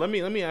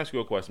Let me ask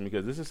you a question,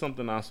 because this is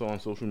something I saw on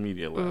social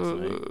media last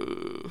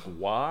night.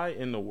 Why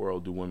in the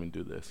world do women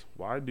do this?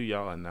 Why do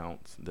y'all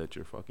announce that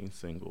you're fucking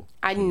single?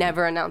 I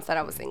never announced that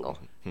I was single.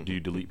 Do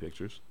you delete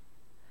pictures?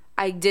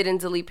 I didn't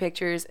delete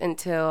pictures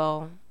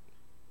until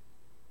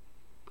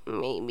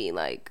maybe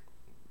like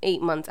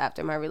 8 months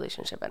after my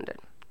relationship ended.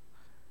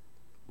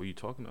 Were you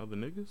talking to other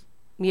niggas?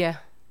 Yeah.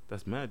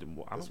 That's mad.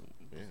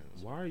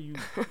 Why are you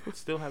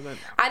still have that?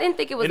 I didn't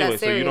think it was that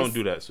serious. So you don't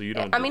do that. So you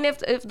don't. I mean, if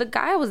the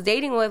guy I was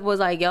dating with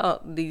was like,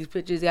 yo, these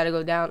pictures gotta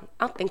go down,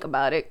 I'll think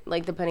about it.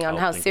 Like, depending on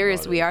how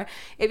serious we are.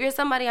 If you're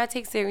somebody I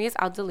take serious,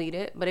 I'll delete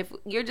it. But if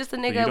you're just a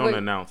nigga, so you don't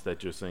announce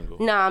that you're single.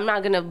 Nah, I'm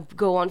not gonna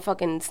go on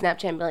fucking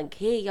Snapchat and be like,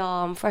 hey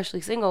y'all, I'm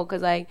freshly single,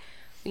 because like,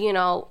 you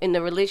know, in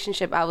the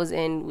relationship I was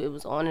in, it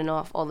was on and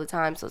off all the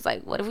time. So it's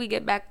like, what if we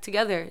get back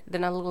together?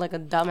 Then I look like a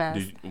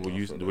dumbass.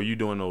 Were you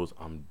doing those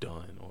I'm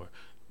done or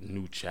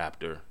new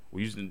chapter? Were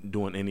you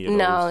doing any of those?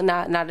 No,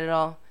 not at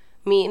all.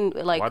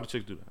 Like, why do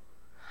chicks do that?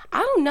 I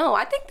don't know.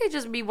 I think they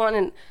just be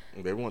wanting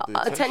they want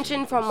the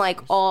attention from like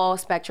all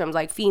spectrums,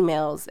 like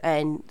females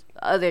and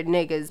other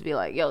niggas be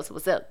like, yo, so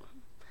what's up?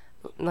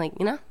 Like,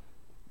 you know?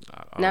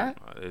 Nah?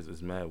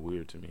 It's mad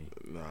weird to me.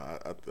 Nah,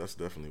 that's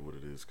definitely what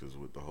it is. Because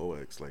with the whole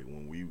ex, like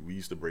when we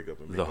used to break up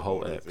and make the up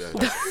whole all ex.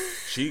 That,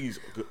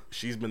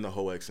 she's been the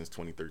whole ex since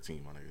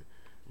 2013, my nigga.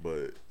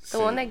 But the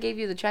one that gave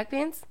you the track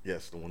pants?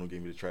 Yes, the one who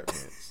gave me the track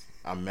pants.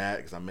 I'm mad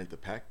because I meant to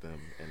pack them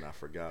and I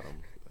forgot them.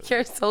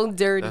 You're so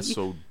dirty. That's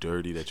so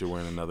dirty that you're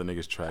wearing another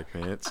nigga's track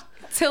pants.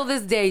 Till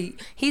this day,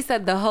 he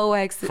said the whole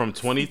ex from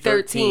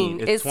 2013.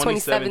 It's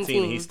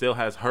 2017. He still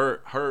has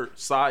her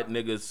side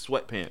nigga's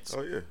sweatpants.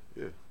 Oh yeah.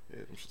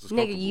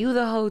 Nigga, you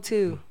the hoe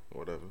too.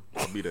 Whatever,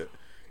 I'll be that.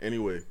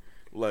 Anyway,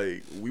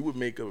 like we would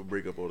make up and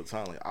break up all the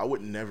time. Like I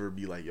would never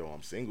be like, yo,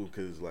 I'm single,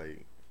 because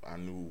like I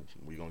knew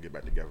we gonna get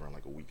back together in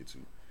like a week or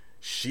two.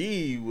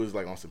 She was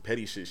like on some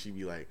petty shit. She'd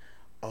be like,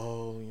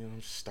 oh, you know,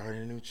 I'm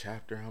starting a new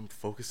chapter. I'm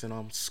focusing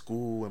on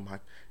school and my,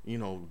 you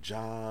know,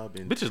 job.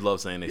 And bitches love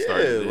saying they start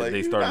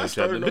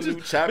a new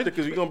chapter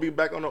because we're gonna be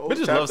back on the old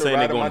bitches chapter. Bitches love saying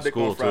they going to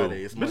school too.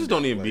 Bitches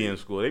don't even like, be in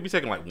school. They be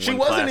taking like one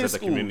class at the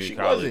community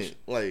college. She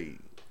wasn't like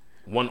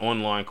one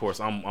online course.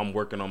 I'm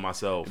working on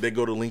myself. They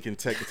go to Lincoln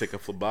Tech and take a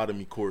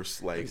phlebotomy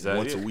course like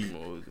once a week.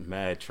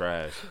 Mad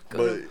trash.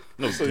 But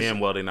no, so damn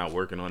well they not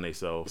working on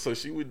themselves. So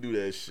she would do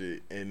that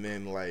shit, and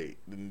then like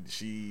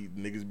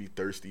niggas be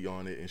thirsty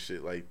on it and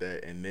shit like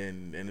that. And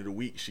then end of the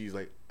week she's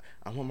like,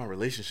 I want my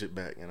relationship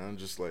back, and I'm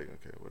just like,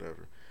 okay,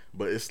 whatever.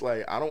 But it's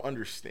like I don't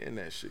understand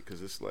that shit,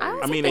 because it's like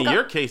I mean in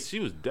your case she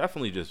was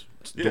definitely just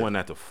doing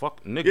that to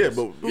fuck niggas. Yeah,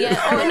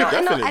 but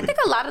no, I think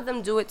a lot of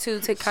them do it too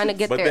to kind of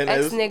get their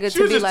ex nigga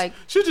to be like,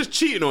 she's just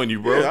cheating on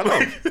you, bro.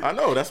 Yeah, I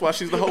know. That's why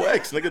she's the whole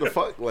ex nigga. The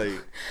fuck, like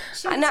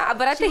I know,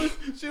 but I think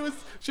she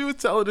was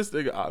telling this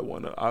nigga,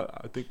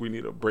 I think we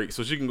need a break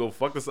so she can go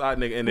fuck the side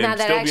nigga and then that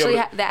still actually be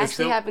able to, that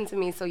actually happened to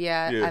me. So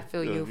yeah, I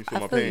feel you.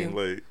 I feel you.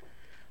 Like,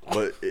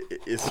 but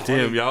it's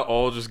damn funny. Y'all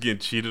all just getting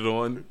cheated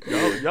on.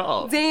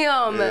 Y'all.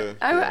 Damn. Yeah.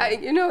 I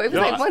you know, it was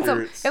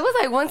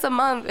like once a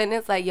month, and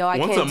it's like, yo, I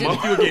can't do this.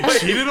 Once a month you were getting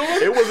cheated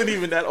on? It wasn't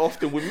even that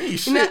often with me.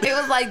 Shit. No, it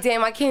was like,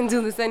 damn, I can't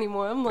do this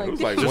anymore. I'm like, it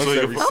was like damn. once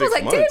every 6 months. I was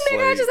like, damn,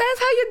 nigga, I just asked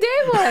how your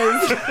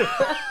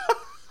day was.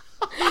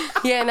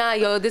 Yeah, nah,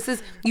 yo, this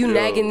is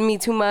nagging me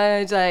too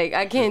much. Like,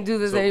 I can't do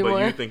this anymore.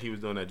 But you think he was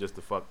doing that just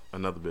to fuck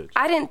another bitch?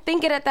 I didn't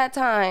think it at that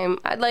time.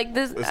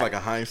 It's like a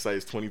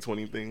hindsight's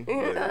 2020 thing.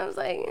 Like, I was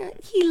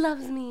like, he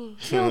loves me.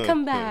 He'll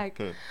come back.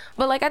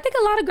 But like, I think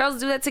a lot of girls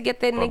do that to get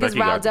their niggas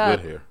riled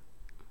up. Good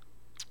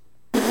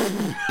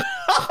hair.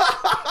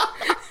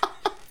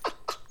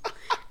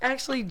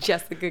 Actually,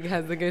 Jessica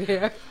has the good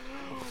hair.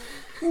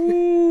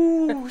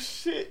 Ooh,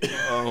 shit.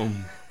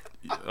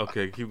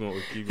 Okay, keep going.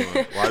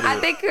 I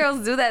think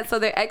girls do that so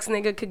their ex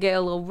nigga could get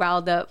a little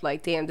riled up,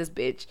 like, damn, this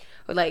bitch,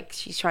 or like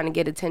she's trying to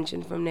get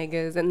attention from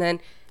niggas, and then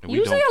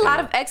usually a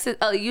lot of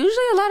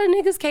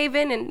niggas cave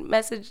in and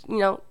message, you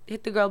know,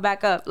 hit the girl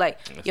back up, like,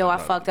 yo, I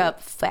fucked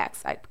up.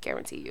 Facts, I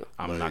guarantee you.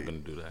 I'm not gonna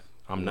do that.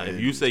 I'm not. If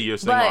you say you're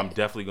single, I'm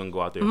definitely gonna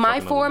go out there. And my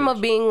form of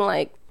being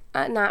like.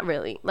 Not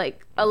really.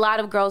 Like, a lot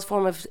of girls'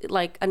 form of,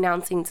 like,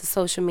 announcing to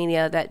social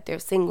media that they're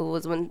single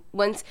was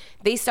once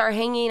they start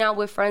hanging out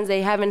with friends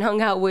they haven't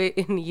hung out with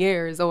in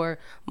years or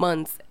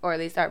months, or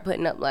they start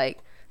putting up, like,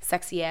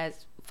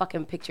 sexy-ass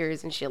fucking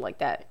pictures and shit like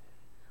that.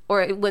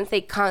 Or once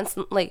they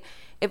constantly,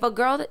 if a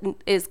girl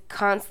is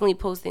constantly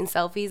posting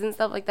selfies and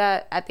stuff like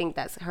that, I think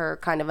that's her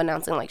kind of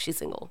announcing, like, she's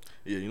single.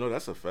 Yeah, you know,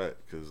 that's a fact,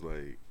 because,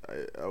 like,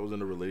 I was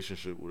in a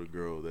relationship with a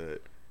girl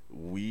that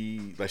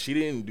she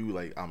didn't do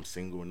like I'm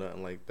single or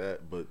nothing like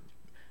that, but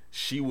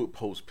she would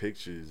post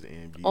pictures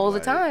and be all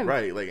like, the time,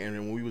 right? Like, and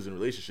when we was in a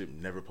relationship,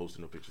 never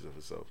posted no pictures of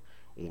herself.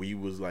 When we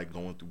was like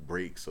going through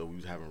breaks, so we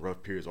was having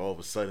rough periods. All of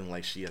a sudden,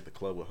 like she at the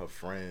club with her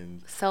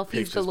friends, selfies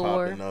pictures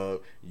galore, popping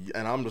up,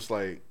 and I'm just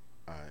like,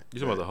 all right. You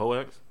talking about the whole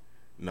ex?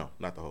 No,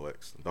 not the whole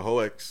ex. The whole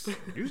ex.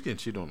 You was getting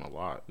cheated on a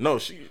lot. No,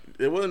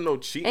 it wasn't no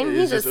cheating. And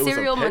he's a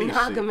serial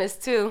monogamous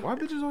too. Why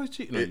bitches always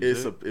cheating on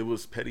you? It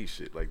was petty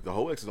shit. Like, the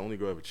whole ex is the only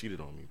girl ever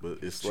cheated on me. But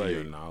it's to like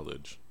your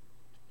knowledge.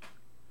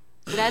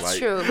 That's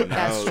true.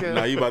 That's true.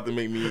 Now you about to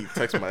make me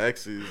text my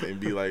exes and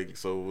be like,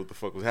 so what the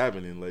fuck was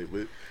happening? Like,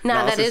 but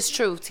nah, that is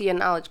true to your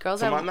knowledge. Girls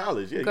to are my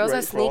knowledge, yeah. Girls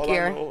right. are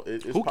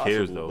sneakier. Who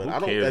cares though? But Who I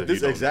don't, cares at if this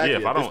you don't? exactly. Yeah,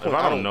 if I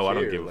don't know, I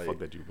don't care. give a Like, fuck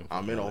that you've been.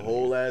 I'm in a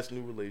whole ass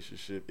new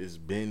relationship. It's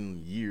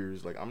been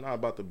years. Like, I'm not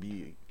about to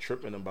be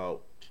tripping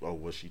about, oh,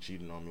 was she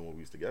cheating on me when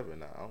we was together?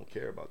 Nah, I don't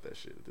care about that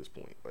shit at this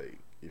point. Like,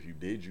 if you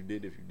did, you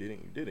did. If you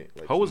didn't, you didn't.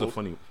 Like, Hoe is a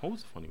funny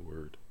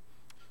word.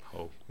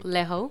 Hoe.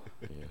 Leho.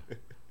 Yeah.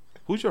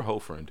 Who's your hoe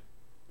friend?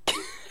 Do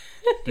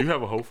you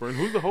have a hoe friend?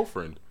 Who's the hoe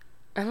friend?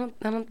 I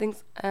don't think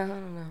so. I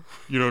don't know.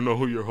 You don't know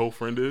who your hoe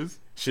friend is?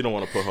 She don't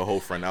want to put her whole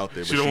friend out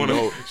there. But She not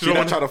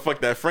don't trying to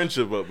fuck that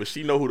friendship up, but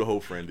she know who the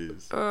whole friend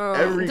is.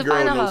 Every girl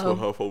define a knows hoe.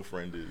 who her whole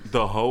friend is.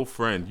 The hoe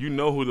friend. You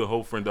know who the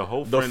hoe friend. The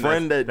hoe The friend.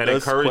 friend that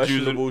does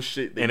questionable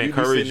shit that and you be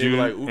encourage sitting you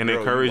there like, ooh, and girl,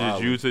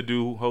 encourages you you to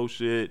do hoe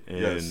shit and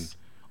Yes.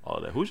 all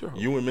that. Who's your hoe?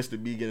 You and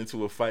Mr. B get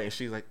into a fight and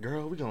she's like,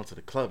 girl, we going to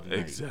the club tonight.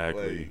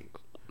 Exactly. Like,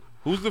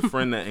 Who's the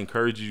friend that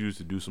encourages you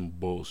to do some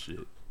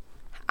bullshit?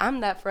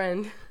 I'm that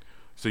friend.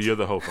 So you're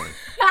the hoe friend.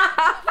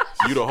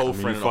 you the whole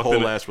friend in a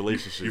whole ass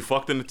relationship. You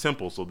fucked in the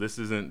temple, so this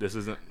isn't.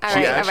 All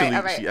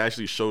right. She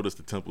actually showed us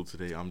the temple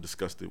today. I'm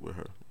disgusted with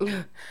her.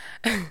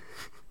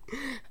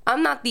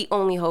 I'm not the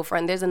only hoe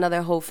friend. There's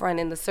another hoe friend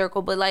in the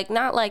circle, but like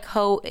not like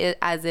hoe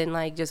as in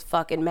like just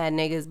fucking mad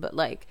niggas, but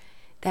like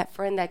that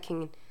friend that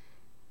can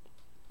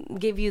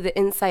give you the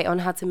insight on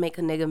how to make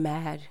a nigga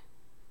mad.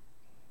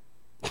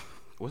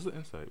 What's the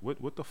insight?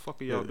 What the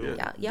fuck are y'all doing?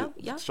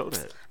 Yeah. Show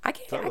that. I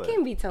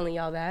can't be telling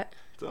y'all that.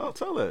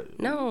 Tell that.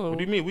 No. What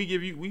do you mean? We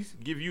give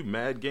you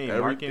mad game.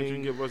 Why can't you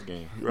give us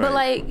game? Right.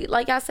 But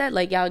like I said,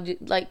 like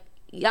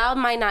y'all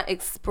might not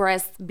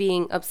express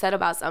being upset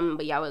about something,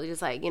 but y'all was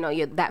just like,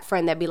 you're that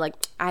friend that be like,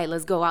 all right,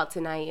 let's go out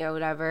tonight or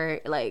whatever.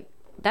 Like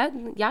that,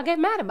 y'all get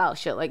mad about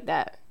shit like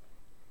that.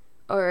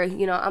 Or,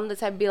 I'm the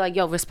type to be like,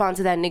 yo, respond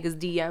to that nigga's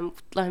DM,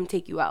 let him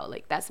take you out.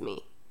 Like, that's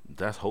me.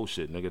 That's whole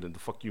shit, nigga. The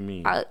fuck you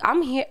mean?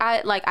 I'm here.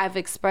 I've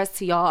expressed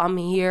to y'all, I'm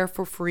here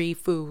for free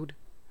food.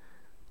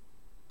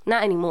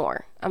 Not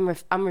anymore.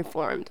 I'm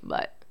reformed,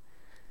 but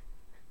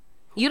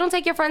you don't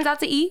take your friends out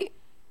to eat?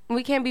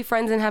 We can't be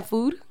friends and have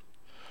food?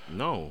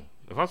 No.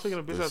 If I'm taking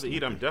a bitch out to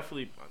eat, I'm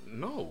definitely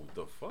no.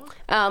 The fuck?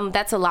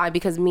 That's a lie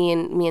because me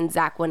and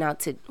Zach went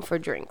out for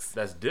drinks.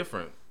 That's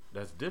different.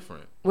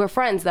 We're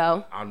friends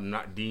though. I'm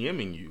not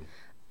DMing you.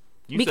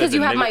 Because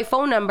you have my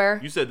phone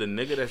number. You said the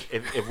nigga that's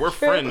if we're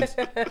friends,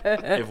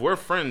 if we're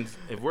friends,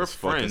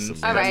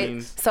 that all right,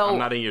 means so I'm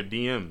not in your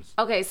DMs.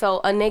 Okay, so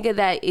a nigga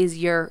that is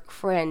your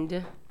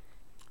friend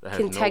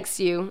can text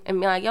you and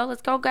be like, yo,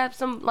 let's go grab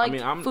some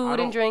food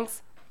and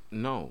drinks.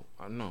 No,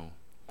 I know.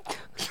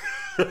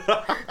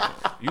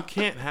 You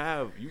can't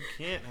have.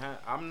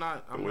 I'm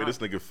not. The way this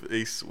nigga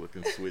face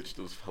looking switched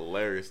was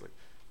hilarious. Like,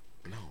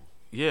 no.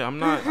 Yeah, I'm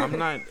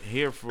not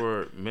here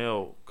for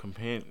male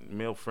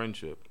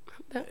friendship,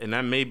 and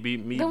that may be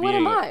me. Then being what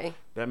am I?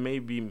 That may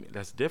be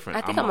that's different.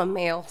 I think I'm a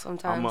male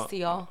sometimes to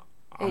y'all.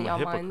 I'm a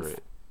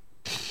hypocrite.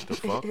 Minds. The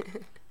fuck?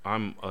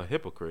 I'm a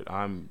hypocrite.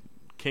 I'm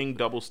king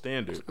double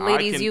standard.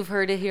 Ladies, you've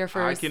heard it here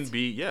first. I can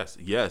be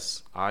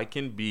yes. I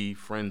can be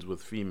friends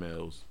with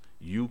females.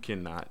 You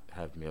cannot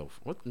have male.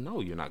 What?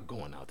 No, you're not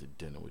going out to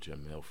dinner with your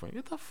male friend.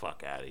 Get the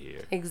fuck out of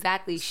here.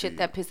 Exactly. Shit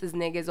that pisses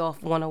niggas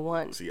off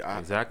 101. See,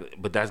 exactly.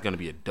 But that's gonna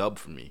be a dub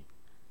for me.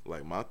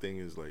 Like my thing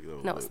is like,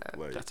 though, no, it's not.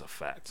 Like, that's a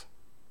fact.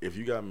 If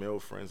you got male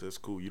friends, that's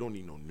cool. You don't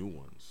need no new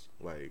ones.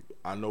 Like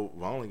I know,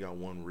 I only got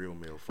one real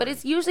male friend. But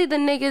it's usually the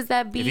niggas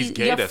that be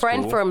gay, your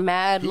friend cool. for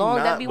mad long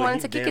that be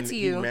wanting to kick it to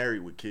you. He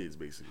married with kids,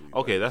 basically.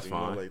 Okay, like, that's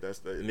fine. Like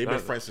and they've been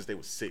friends since they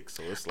was 6.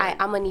 So it's like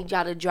I'm gonna need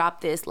y'all to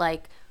drop this.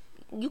 Like,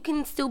 you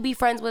can still be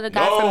friends with a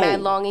guy for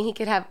mad long, and he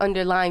could have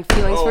underlying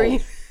feelings for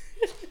you.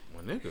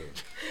 My nigga.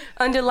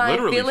 Underlying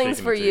Literally feelings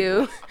for shaking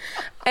you.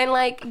 And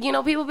like,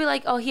 people be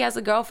like, oh, he has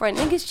a girlfriend.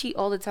 Niggas cheat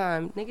all the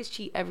time. Niggas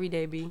cheat every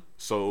day, B.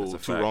 So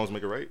two wrongs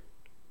make a right?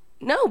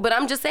 No, but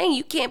I'm just saying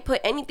you can't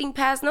put anything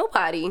past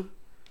nobody.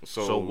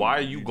 So why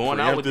are you going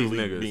out with these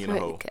niggas? Being a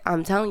hoe.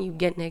 I'm telling you,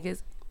 get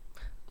niggas.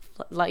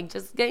 Like,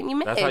 just getting you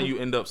mad. That's how you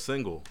end up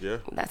single. Yeah.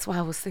 That's why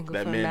I was single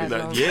for man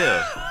that long.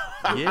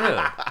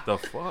 Yeah. The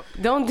fuck?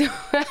 Don't do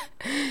it.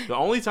 The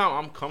only time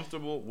I'm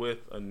comfortable with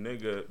a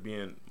nigga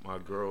being my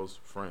girl's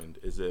friend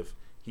is if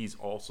he's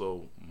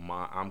also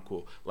I'm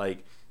cool.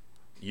 Like,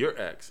 your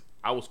ex,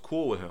 I was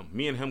cool with him.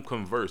 Me and him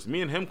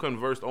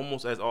conversed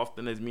almost as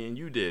often as me and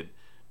you did.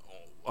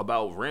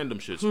 About random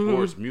shit,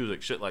 sports,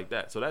 music, shit like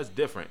that. So that's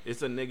different.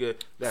 It's a nigga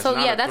that's so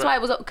not yeah, a that's threat. why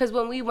it was, because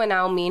when we went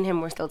out, me and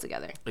him were still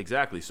together.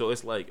 Exactly. So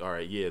it's like, all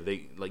right, yeah,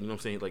 they like, you know what I'm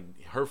saying? Like,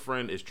 her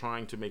friend is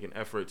trying to make an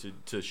effort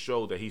to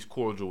show that he's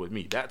cordial with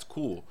me. That's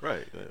cool.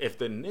 Right. Yeah. If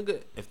the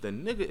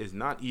nigga is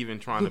not even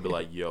trying to be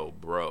like, yo,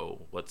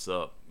 bro, what's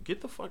up? Get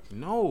the fuck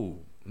no.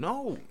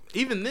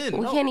 Even then,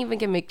 we can't even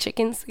get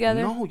McChickens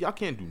together. No, y'all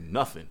can't do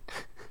nothing.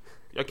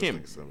 Y'all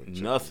can't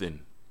nothing.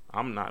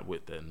 I'm not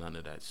with that. None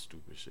of that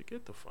stupid shit.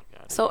 Get the fuck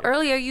out of here. So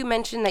earlier you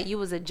mentioned that you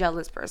was a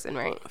jealous person,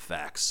 right?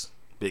 Facts.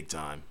 Big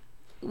time.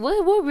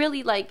 What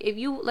really, like, if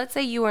you, let's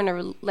say you were in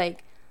a,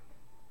 like...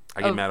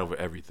 I get mad over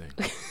everything.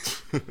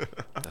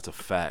 That's a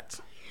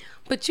fact.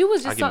 But you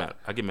was just I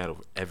get mad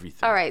over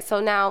everything. All right, so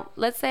now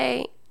let's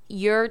say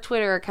your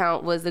Twitter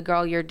account was the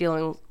girl you're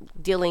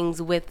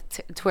dealings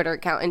with Twitter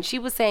account, and she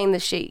was saying the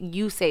shit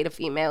you say to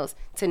females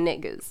to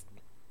niggas.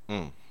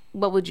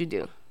 What would you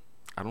do?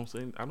 I don't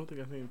think I say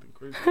anything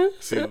crazy.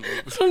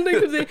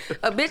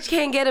 A bitch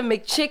can't get a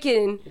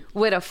McChicken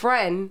with a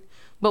friend,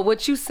 but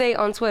what you say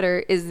on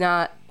Twitter is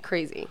not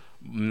crazy.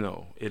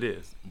 No, it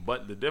is.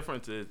 But the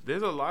difference is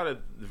there's a lot of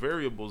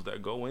variables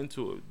that go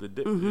into it.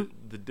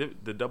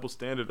 The double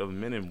standard of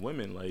men and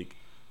women, like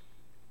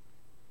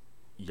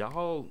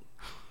y'all.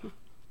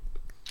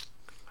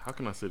 How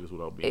can I say this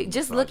without being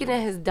just looking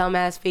at his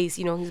dumbass face?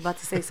 You know he's about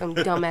to say some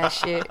dumbass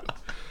shit.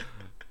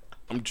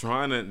 I'm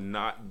trying to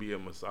not be a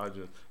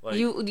misogynist. Like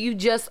you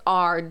just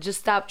are. Just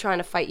stop trying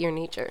to fight your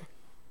nature.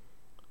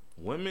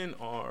 Women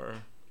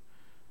are.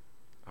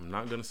 I'm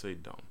not gonna say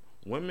dumb.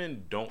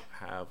 Women don't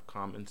have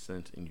common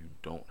sense and you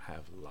don't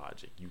have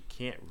logic. You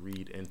can't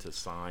read into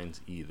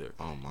signs either.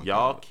 Oh my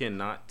Y'all God.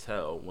 cannot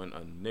tell when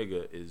a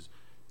nigga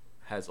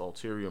has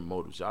ulterior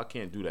motives. Y'all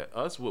can't do that.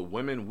 Us with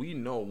women, we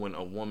know when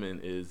a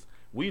woman is.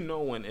 We know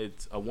when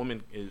it's a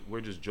woman.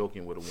 We're just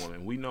joking with a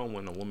woman. We know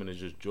when a woman is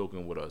just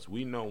joking with us.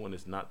 We know when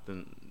it's not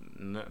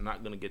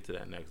gonna get to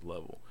that next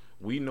level.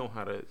 We know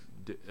how to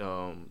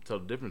tell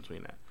the difference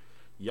between that.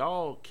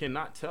 Y'all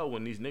cannot tell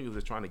when these niggas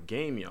are trying to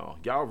game y'all.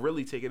 Y'all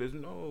really take it as,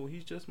 no,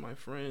 he's just my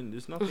friend.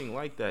 There's nothing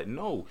like that.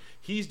 No,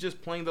 he's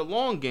just playing the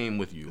long game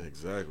with you.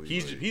 Exactly.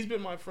 He's been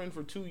my friend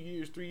for 2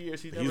 years, 3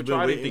 years. He's never been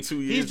tried waiting anything.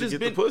 2 years to get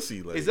the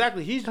pussy. Like.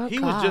 Exactly. He was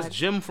God. just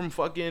Jim from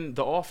fucking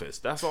The Office.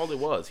 That's all it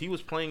was. He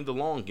was playing the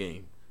long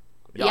game.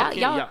 Y'all what's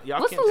can't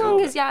the tell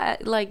longest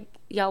that.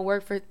 y'all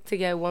work for to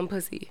get one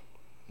pussy?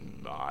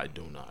 No, I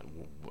do not.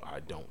 I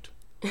don't.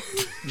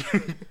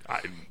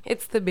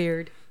 It's the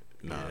beard.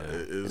 Nah,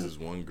 it was this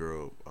one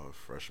girl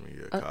freshman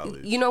year of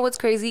college. You know what's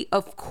crazy?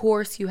 Of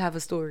course you have a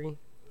story.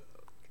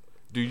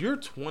 Dude, you're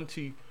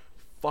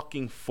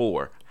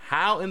 24.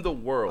 How in the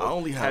world? I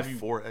only have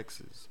 4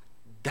 exes.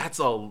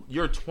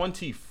 You're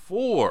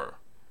 24.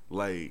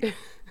 Like,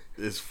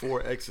 it's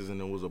 4 exes and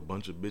there was a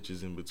bunch of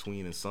bitches in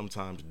between and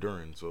sometimes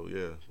during. So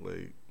yeah,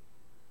 like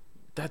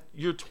that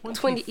you're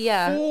 24.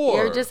 Yeah,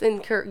 you're just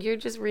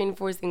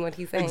reinforcing what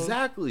he's saying.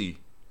 Exactly.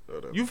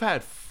 You've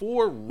had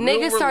 4 real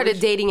niggas started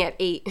dating at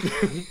 8.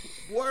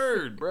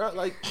 Word, bro.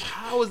 Like,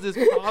 how is this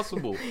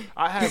possible?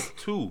 I have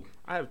 2.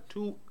 I have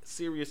 2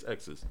 serious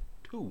exes.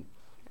 2.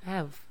 I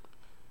have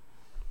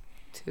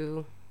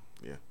 2.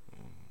 Yeah.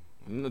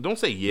 No, don't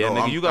say yeah,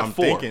 No, nigga. You got I'm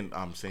 4.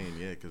 I'm saying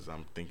yeah because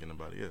I'm thinking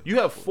about it. Yeah. You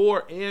have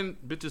 4 and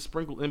bitches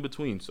sprinkled in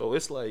between. So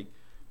it's like.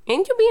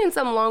 And you be in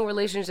some long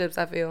relationships,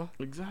 I feel.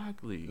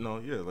 Exactly. No,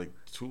 yeah, like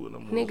 2 of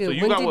them. Nigga, So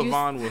you got with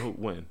Vaughn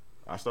when?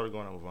 I started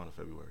going out with Vaughn in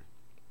February.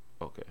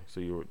 Okay, so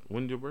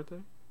when your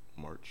birthday?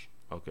 March.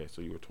 Okay,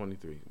 so you were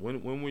 23.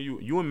 When were you?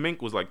 You and Mink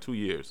was like 2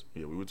 years.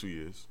 Yeah, we were 2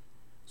 years.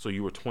 So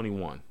you were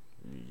 21.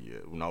 Yeah,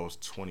 when I was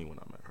 20 when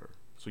I met her.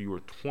 So you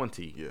were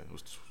 20. Yeah, it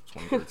was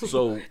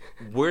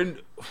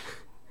 2013.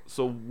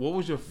 So what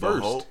was your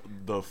first?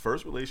 The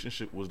first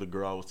relationship was the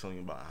girl I was telling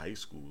you about in high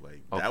school.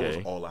 Like that was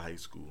all of high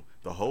school.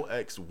 The whole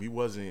ex, we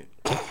was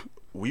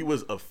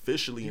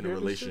officially in a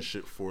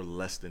relationship for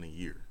less than a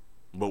year.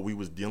 But we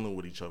was dealing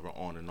with each other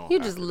on and off. You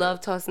just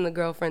love tossing the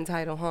girlfriend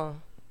title, huh?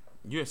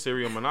 You're a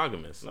serial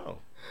monogamous. No.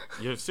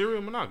 You're a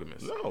serial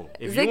monogamous. No.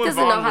 Zach doesn't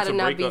know how to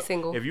not be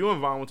single. If you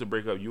and Vaughn went to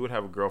break up, you would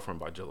have a girlfriend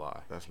by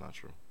July. That's not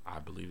true. I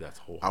believe that's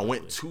wholeheartedly. I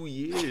went 2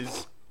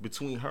 years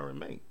between her and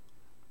Mink.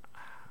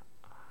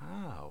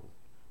 How?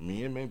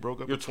 Me and Mink broke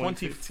up You're in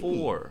 2015.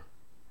 24.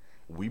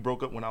 We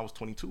broke up when I was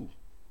 22.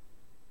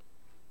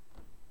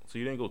 So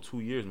you didn't go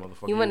 2 years,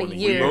 motherfucker. You went a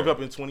year. We broke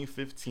up in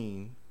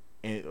 2015,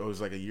 and it was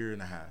like a year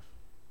and a half.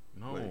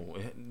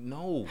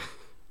 No.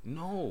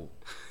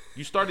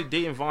 You started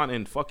dating Vaughn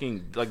in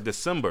fucking like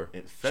December.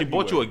 She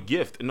bought you a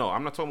gift. No,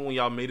 I'm not talking when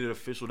y'all made it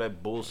official,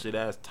 that bullshit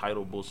ass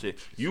title bullshit.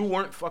 You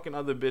weren't fucking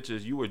other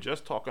bitches. You were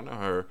just talking to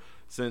her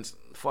since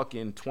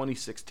fucking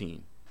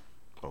 2016.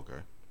 Okay.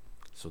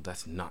 So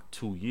that's not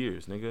 2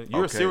 years, nigga.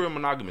 You're a serial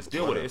monogamous.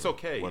 Deal with it. It's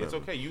okay. Whatever.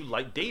 It's okay. You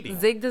like dating.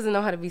 Zig doesn't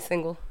know how to be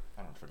single.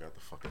 I forgot the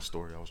fucking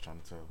story I was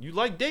trying to tell. You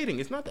like dating.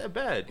 It's not that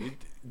bad.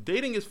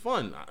 Dating is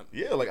fun.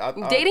 Yeah, like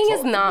dating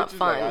is not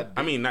fun.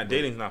 I mean, not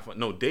dating's not fun.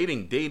 No,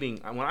 dating.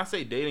 When I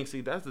say dating,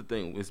 see, that's the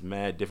thing. It's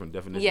mad different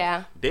definitions.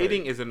 Yeah.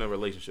 Dating isn't a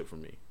relationship for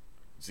me.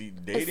 See,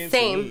 dating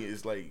to me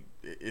is like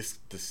it's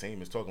the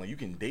same as talking. Like you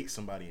can date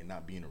somebody and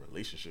not be in a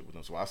relationship with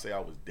them. So I say I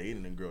was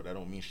dating a girl. That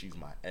don't mean she's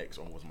my ex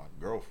or was my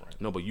girlfriend.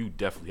 No, but you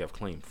definitely have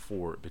claimed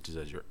 4 bitches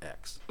as your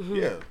ex. Mm-hmm.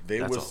 Yeah, they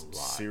That's was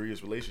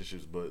serious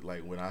relationships. But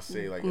like when I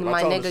say like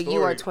my nigga,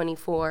 you are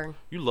 24.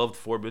 You loved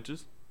 4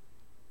 bitches.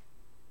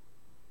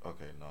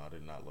 Okay, no, I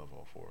did not love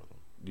all 4 of them.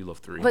 You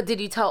loved 3. But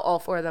did you tell all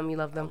 4 of them you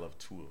loved them? I loved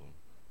 2 of them.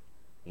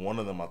 One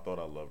of them I thought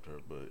I loved her,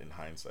 but in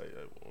hindsight,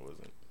 it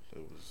wasn't.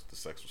 The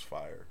sex was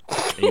fire.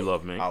 And you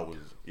love Mink? I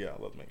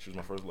loved Mink. She was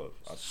my first love.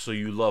 So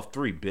you love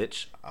 3,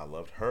 bitch. I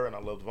loved her and I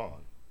loved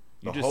Vaughn.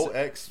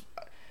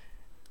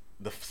 The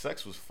the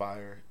sex was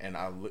fire, and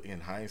I look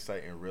in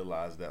hindsight and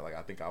realized that like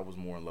I think I was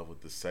more in love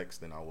with the sex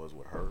than I was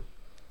with her.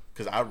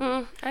 Cause I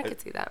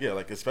could see that. Yeah,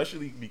 like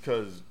especially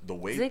because the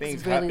way Zig's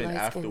things really happened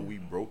after light-skinned. we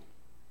broke.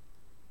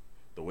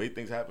 The way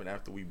things happened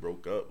after we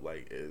broke up,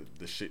 like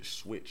the shit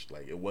switched.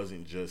 Like it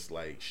wasn't just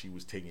like she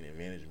was taking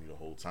advantage of me the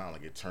whole time.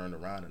 Like it turned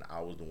around and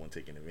I was the one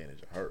taking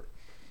advantage of her.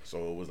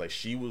 So it was like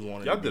she was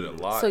wanting. Y'all did a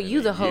lot. So in you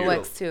a the whole year.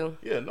 ex too.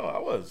 Yeah, no, I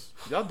was.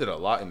 Y'all did a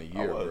lot in a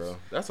year, was.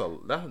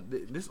 bro.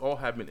 This all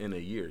happened in a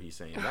year. He's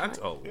saying that's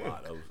a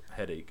lot of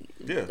headache.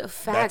 Yeah, The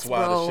facts, that's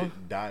why bro. the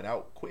shit died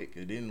out quick.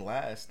 It didn't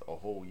last a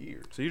whole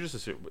year. So you're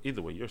just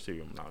either way. You're a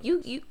serial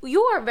monogamous.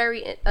 You are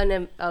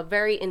a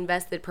very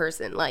invested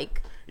person.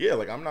 Like Yeah,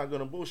 like I'm not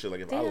gonna bullshit.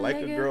 Like if I Damn, like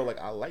nigga. a girl, like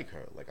I like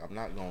her. Like I'm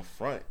not gonna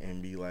front and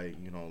be like,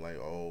 you know, like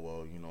oh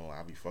well, you know,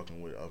 I be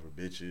fucking with other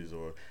bitches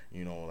or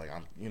you know, like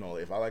I'm, you know,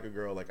 if I like a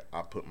girl, like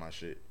I put my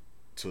shit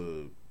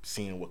to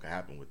seeing what could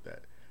happen with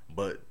that.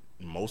 But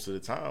most of the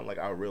time, like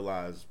I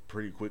realized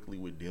pretty quickly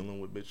with dealing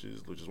with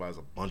bitches, which is why there's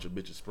a bunch of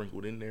bitches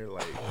sprinkled in there.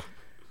 Like,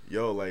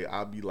 yo, like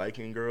I be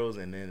liking girls,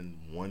 and then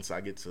once I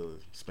get to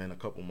spend a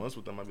couple months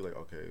with them, I be like,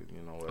 okay,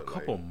 you know what? A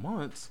couple like,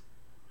 months.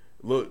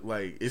 Look,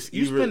 like it's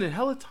You either spending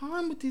hella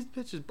time with these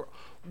bitches, bro.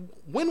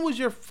 When was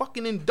your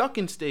fucking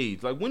inducting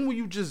stage? Like when were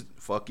you just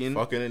fucking?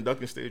 fucking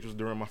inducting stage was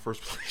during my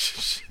first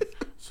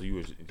relationship. So you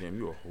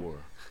you a whore.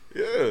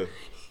 Yeah.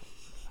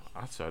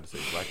 I tried to say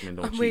black men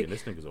don't cheat, wait. and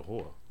this nigga's a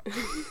whore.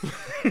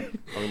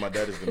 I mean, my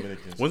dad is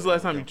Dominican. When's so the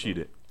last time I you come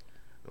cheated?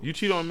 You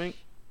cheat on Mink?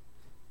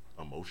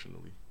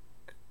 emotionally.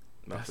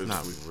 That's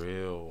physically. not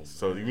real.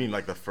 So you mean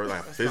like the first,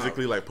 like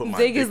physically, like put my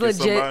Zig dick is in legit.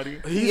 somebody?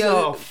 He's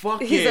Yo, a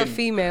fucking. he's a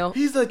female.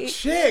 He's a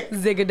chick.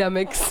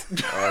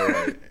 Zigademics. All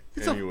right.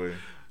 Anyway,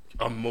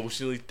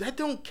 Emotionally, that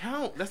don't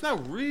count. That's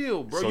not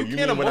real, bro. so you you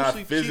can't mean when I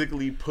emotionally cheat.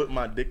 physically put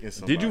my dick in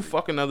somebody? Did you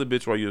fuck another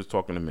bitch while you was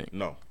talking to Mink?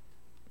 No.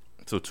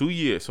 So 2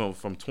 years. So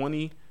from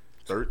 20.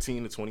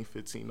 13 to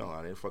 2015. No,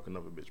 I didn't fuck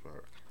another bitch with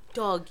her.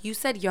 Dog, you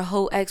said your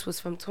whole ex was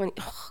from 20.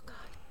 Oh God.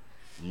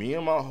 Me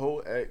and my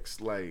whole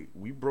ex, like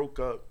we broke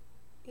up.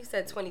 You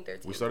said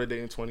 2013. We started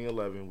dating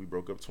 2011. We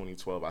broke up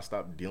 2012. I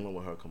stopped dealing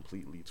with her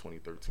completely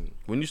 2013.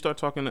 When you start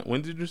talking,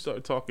 when did you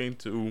start talking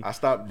to I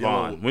stopped dealing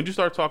Vaughn? with, when did you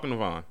start talking to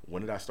Vaughn?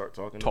 when did I start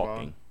talking to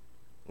Talking.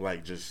 Vaughn?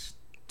 Like just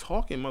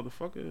Talking,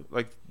 motherfucker.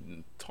 Like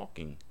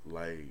talking.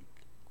 like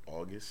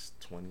August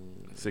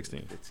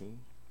 16. 2015.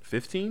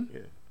 15? Yeah.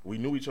 We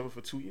knew each other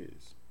for 2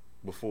 years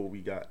before we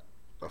got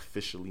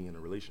officially in a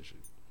relationship.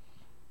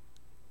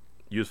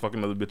 You was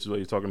fucking other bitches while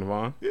you was talking to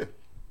Vaughn? Yeah.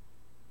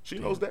 She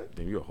knows that.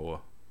 Damn, you a whore.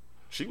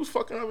 She was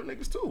fucking other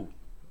niggas too.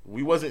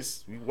 We wasn't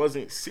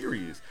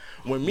serious.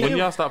 When me When and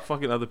y'all stop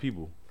fucking other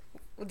people?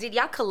 Did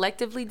y'all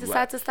collectively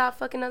decide to stop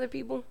fucking other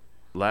people?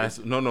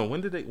 No.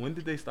 When did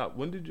they stop?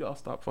 When did y'all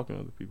stop fucking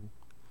other people?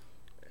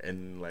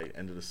 and like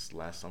end of this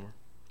last summer.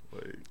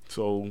 Like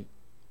So,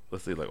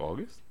 let's say like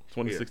August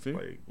 2016. yeah,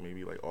 like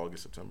maybe like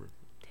August, September.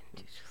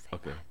 Didn't you just say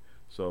Okay. that?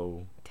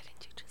 So. Didn't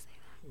you just say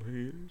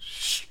that?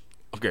 Shh.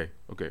 Okay.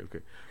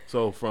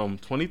 So from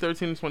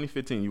 2013 to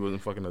 2015, you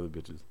wasn't fucking other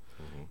bitches.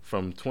 Mm-hmm.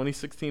 From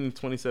 2016 to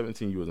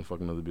 2017, you wasn't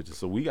fucking other bitches.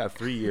 So we got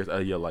 3 years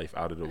out of your life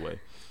out of the way.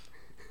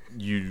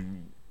 You,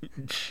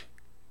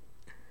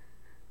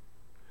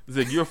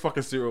 Zig, you're a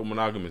fucking serial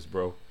monogamous,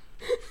 bro.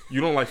 You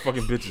don't like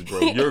fucking bitches,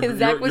 bro.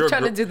 Zach was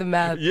trying to do the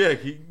math. Yeah,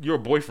 you're a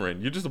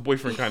boyfriend. You're just a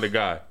boyfriend kind of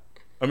guy.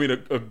 I mean,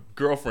 a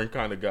girlfriend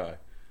kind of guy.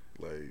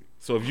 Like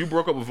So if you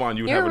broke up with Vaughn,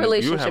 you would You're have a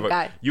relationship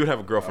guy. You would have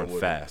a I girlfriend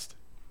wouldn't. fast,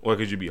 or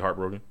could you be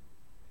heartbroken?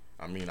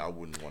 I mean, I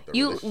wouldn't want that.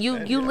 You relationship to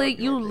end. I'd be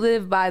heartbroken.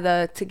 live by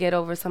the to get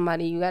over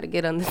somebody, you got to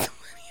get under somebody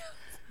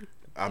else.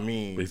 I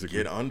mean, Basically.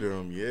 get under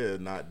them, yeah,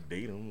 not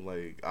date them.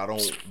 Like I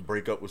don't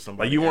break up with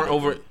somebody. Like you weren't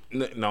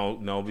end up over.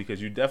 No,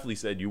 because you definitely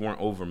said you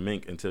weren't over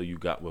Mink until you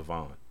got with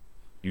Vaughn.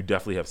 You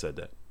definitely have said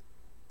that.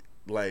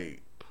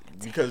 like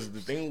because the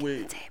thing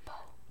with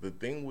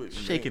Table.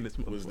 Shaking Mink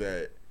this was motherfucker.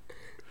 that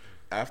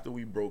after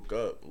we broke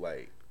up,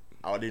 like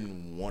I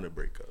didn't want to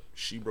break up.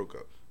 She broke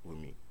up with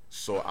me,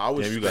 so I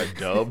was. Damn, you got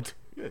dubbed.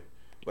 Yeah, You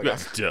like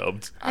got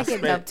dubbed. I get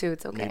spent dubbed too,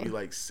 it's okay. Maybe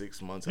like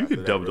 6 months. You after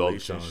get that dubbed all the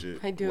time.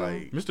 relationship, I do.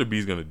 Like Mr.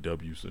 B's gonna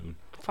dub you soon.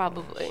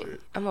 Probably.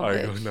 shit. I'm a All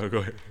right, bitch. go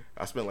ahead.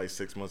 I spent like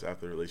 6 months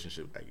after the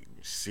relationship, like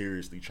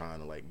seriously trying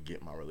to like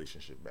get my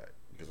relationship back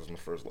because it was my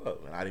first love,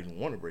 and I didn't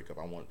want to break up.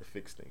 I wanted to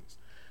fix things,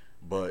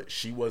 but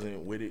she wasn't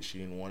with it. She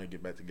didn't want to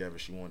get back together.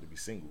 She wanted to be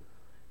single,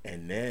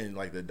 and then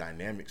like the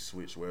dynamic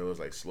switched where it was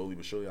like slowly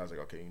but surely. I was like,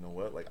 okay, you know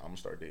what? Like I'm gonna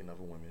start dating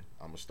other women.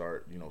 I'm gonna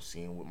start,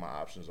 seeing what my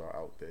options are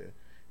out there.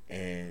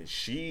 And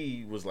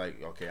she was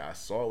like, okay, I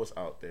saw what's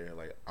out there.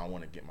 Like I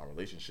want to get my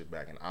relationship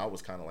back, and I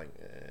was kind of like,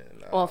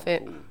 nah, Off I'm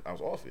it. cool. I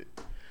was off it.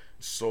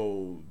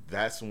 So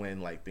that's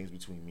when like things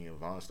between me and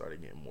Vaughn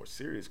started getting more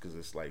serious because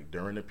it's like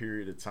during the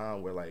period of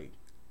time where like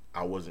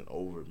I wasn't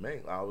over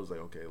Mink, I was like,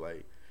 okay,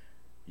 like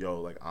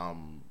yo, like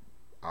I'm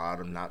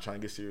not trying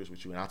to get serious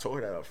with you, and I told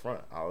her that up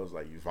front. I was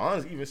like,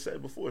 Vaughn's even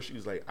said before, she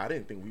was like, I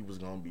didn't think we was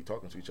gonna be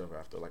talking to each other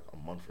after like a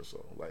month or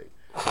so, like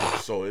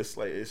so it's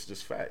like it's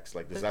just facts,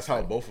 like that's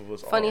how both of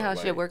us Funny are. how like,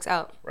 shit works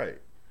out. right?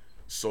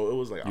 So it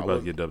was like You about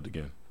to get dubbed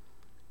again.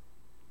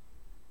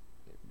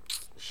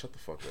 Shut the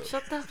fuck up.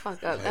 Shut the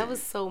fuck up. That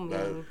was so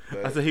mean.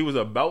 I said he was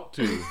about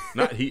to,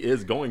 not he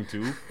is going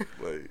to.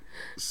 Like,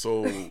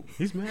 so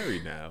He's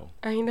married now.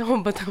 I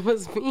know, but that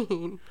was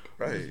mean.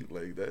 right,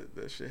 like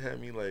that shit had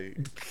me like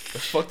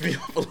that fucked me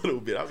up a little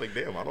bit. I was like,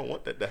 damn, I don't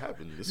want that to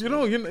happen. You're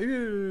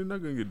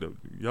not gonna get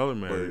dumped. Y'all are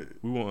married.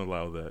 But- We won't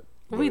allow that.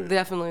 We But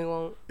definitely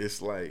won't.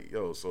 it's like,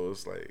 yo, so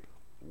it's like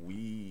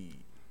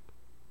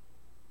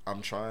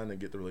I'm trying to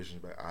get the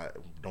relationship back. I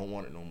don't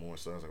want it no more.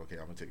 So I was like, okay,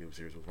 I'm gonna take it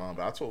serious with Vaughn.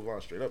 But I told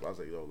Vaughn straight up, I was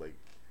like, yo, like,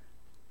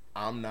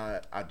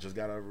 I just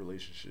got out of a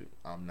relationship.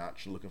 I'm not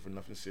looking for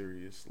nothing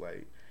serious.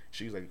 Like,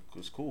 she was like,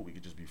 it's cool. We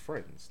could just be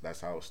friends.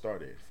 That's how it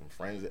started. From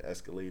friends, it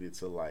escalated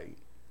to like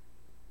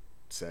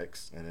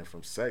sex. And then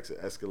from sex,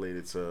 it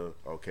escalated to,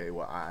 okay,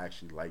 well, I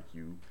actually like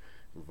you.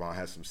 Vaughn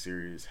had some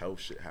serious health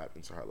shit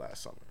happen to her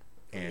last summer.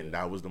 And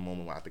that was the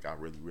moment where I think I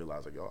really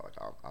realized, like, yo,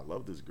 like, I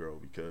love this girl,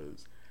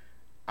 because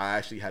I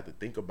actually had to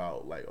think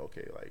about, like,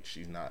 okay, like,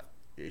 she's not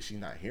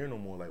here no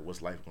more. Like,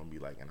 what's life gonna be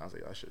like? And I was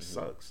like, that shit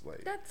sucks.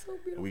 Like, That's so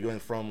beautiful. we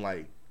went from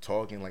like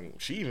talking, like,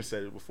 she even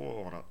said it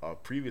before on a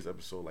previous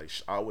episode. Like,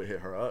 I would hit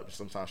her up.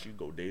 Sometimes she'd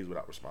go days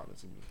without responding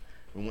to me.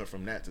 We went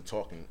from that to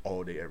talking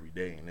all day, every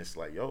day. And it's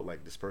like, yo,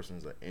 like, this person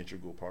is an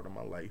integral part of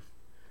my life.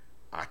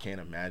 I can't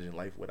imagine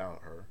life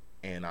without her.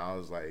 And I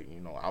was like, you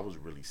know, I was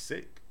really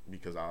sick,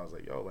 because I was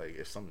like, yo, like,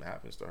 if something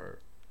happens to her,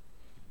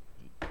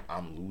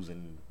 I'm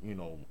losing, you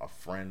know, a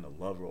friend,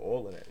 a lover,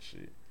 all of that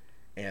shit.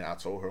 And I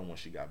told her when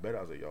she got better,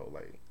 I was like, yo,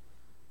 like,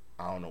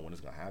 I don't know when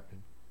it's gonna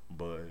happen,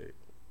 but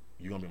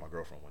you're gonna be my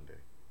girlfriend one day.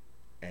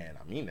 And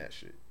I mean that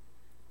shit.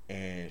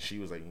 And she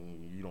was like,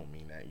 you don't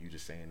mean that. You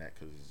just saying that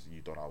because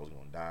you thought I was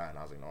gonna die. And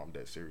I was like, no, I'm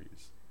dead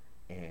serious.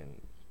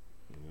 And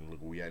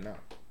look where we at now.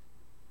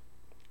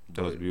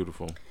 That was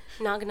beautiful.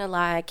 Not gonna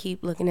lie, I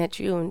keep looking at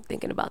you and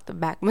thinking about the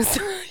back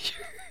massager.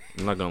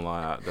 I'm not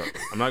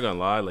gonna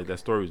lie. Like, that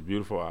story was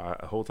beautiful.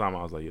 The whole time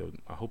I was like, yo,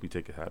 I hope you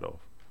take your hat off.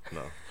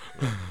 No.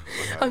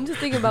 I'm just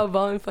thinking about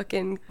Vaughn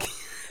fucking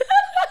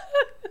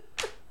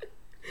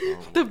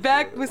the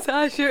back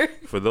massager.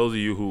 For those of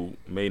you who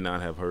may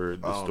not have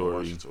heard the I don't know why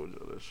story, she told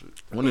you that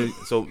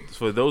shit. so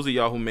for those of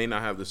y'all who may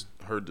not have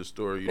heard the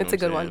story, you It's know a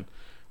good what I'm one.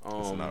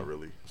 saying? It's not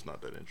really. It's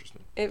not that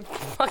interesting. It's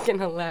fucking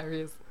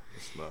hilarious.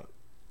 It's not.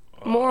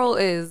 Moral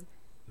is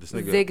This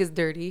nigga, Zig is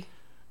dirty,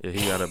 yeah,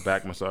 he got a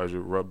back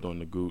massager rubbed on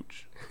the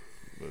gooch.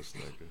 This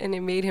nigga. and it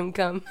made him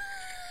come.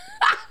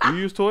 You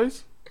use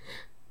toys?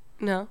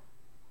 No.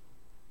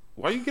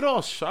 Why you get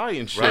all shy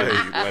and shit? Right.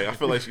 Like, I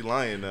feel like she's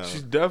lying now.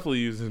 She's definitely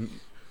using.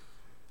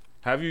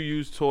 Have you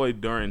used toy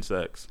during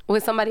sex?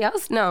 With somebody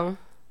else? No.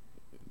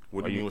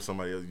 What do you mean with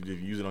somebody else? You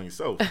use it on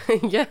yourself.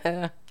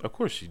 Yeah. Of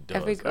course she does.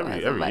 Every girl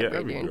has a vibrator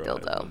every and girl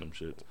has dildo. one of them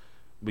shits.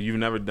 But you've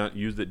never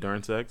used it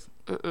during sex?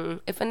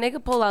 If a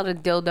nigga pull out a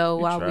dildo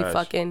while we trash.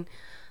 fucking,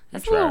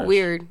 that's a little trash.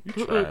 weird.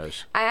 You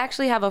trash. I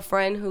actually have a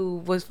friend who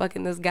was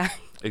fucking this guy,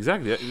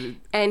 Exactly.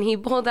 and he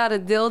pulled out a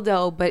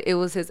dildo, but it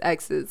was his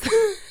ex's.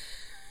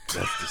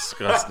 That's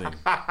disgusting.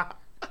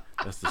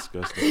 That's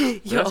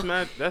disgusting. Yo.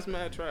 That's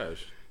mad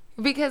trash.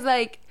 Because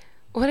like,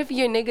 what if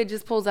your nigga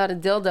just pulls out a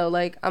dildo?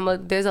 Like,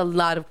 there's a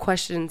lot of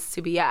questions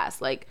to be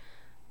asked. Like,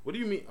 What do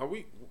you mean? Are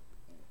we?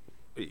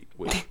 Wait.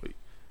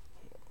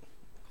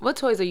 what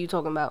toys are you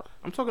talking about?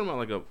 I'm talking about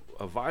like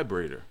a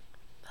vibrator.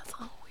 That's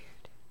all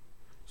weird.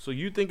 So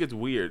you think it's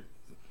weird?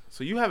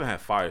 So you haven't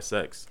had fire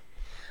sex?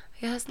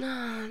 I guess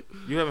not.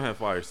 You haven't had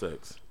fire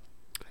sex,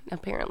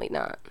 Apparently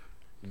not.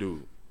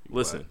 dude.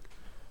 Listen.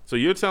 So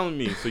you're telling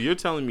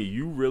me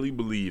you really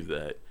believe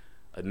that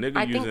a nigga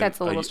I using think that's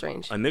a little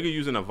strange. A nigga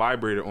using a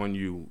vibrator on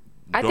you.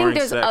 I think during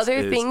there's sex other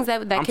is, things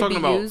that I'm can talking be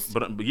about, used.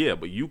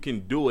 but you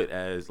can do it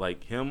as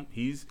like him.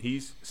 He's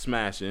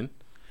smashing,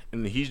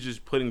 and he's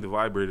just putting the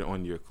vibrator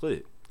on your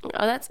clit.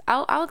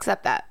 Oh, I'll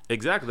accept that.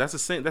 Exactly. That's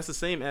the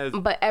same as.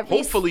 But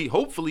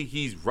hopefully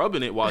he's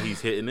rubbing it while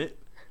he's hitting it.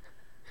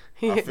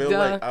 I feel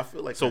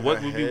like. So in what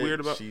her would be head, weird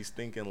about- She's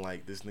thinking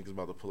like this nigga's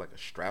about to put like a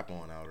strap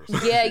on out or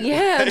something.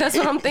 Yeah, that's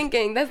what I'm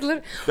thinking. That's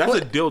literally. That's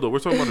a dildo. We're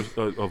talking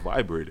about a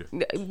vibrator.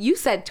 You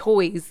said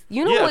toys.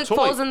 You know Yeah, what toy.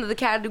 falls into the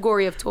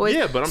category of toys?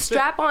 Yeah, but I'm saying-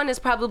 strap on is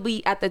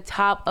probably at the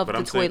top of the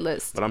I'm toy saying,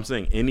 list. But I'm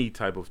saying any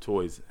type of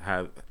toys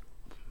have.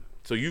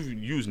 So you've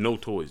used no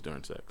toys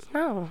during sex.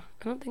 No,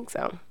 I don't think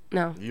so.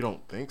 No. You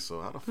don't think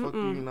so? How the fuck do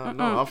you not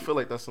know? I feel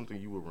like that's something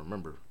you would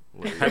remember.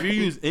 Like, Have you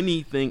used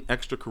anything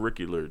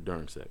extracurricular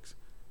during sex?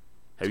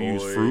 Have you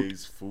used fruit?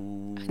 toys,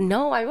 food?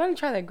 No, I want to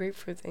try that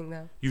grapefruit thing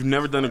though. You've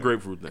never done a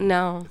grapefruit thing?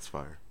 No. It's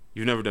fire.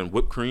 You've never done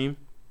whipped cream?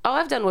 Oh,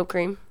 I've done whipped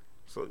cream.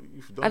 So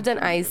you've I've done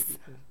food? ice.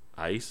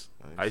 Ice?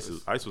 Ice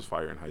Ice was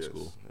fire in high Yes,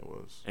 school. it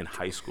was. In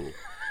high school.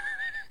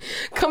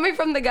 Coming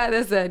from the guy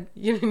that said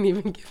you didn't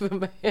even give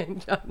him a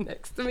hand job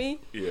next to me,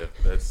 Yeah,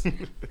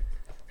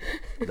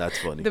 that's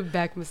funny. the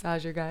back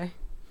massager guy.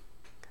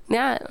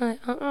 Yeah.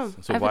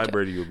 So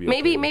vibrator you'll be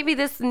Maybe okay with. maybe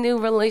this new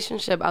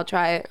relationship I'll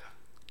try it.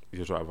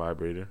 You'll try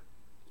vibrator.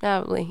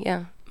 Probably,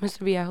 yeah.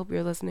 Mr. B, I hope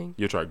you're listening.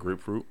 You'll try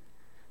grapefruit.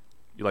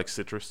 You like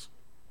citrus?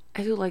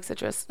 I do like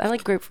citrus. I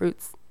like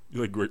grapefruits.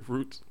 You like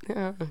grapefruits?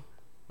 Yeah.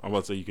 I'm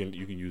about to say you can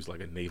use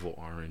like a navel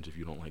orange if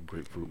you don't like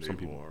grapefruit. Some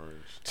people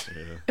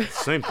orange. Yeah,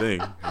 same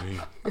thing. I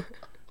mean,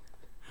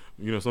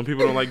 you know, some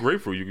people don't like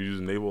grapefruit. You can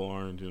use navel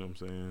orange. You know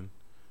what I'm saying?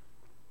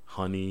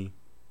 Honey.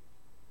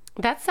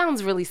 That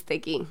sounds really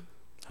sticky.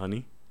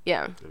 Honey.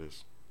 Yeah. It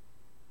is.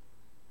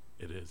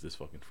 It is. This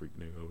fucking freak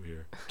nigga over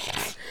here.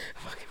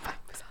 Fucking back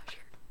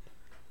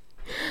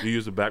massager. You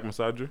use a back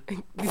massager?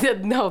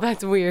 No,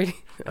 that's weird.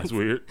 That's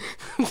weird.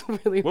 That's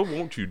really What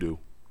won't you do?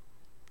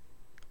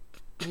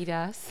 eat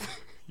ass.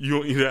 You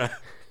don't eat that.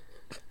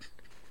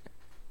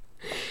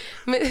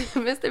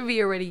 Mr.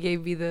 V already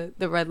gave me the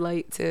red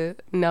light to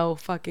no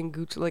fucking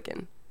gooch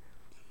licking.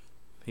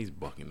 He's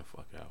bugging the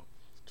fuck out.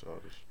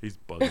 Childish. He's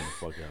bugging the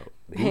fuck out.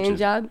 Hand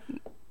job.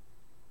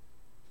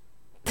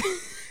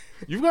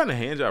 You've gotten a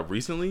hand job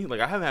recently?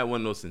 Like, I haven't had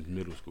one of those since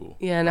middle school.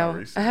 Yeah, Not no, I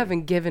recently.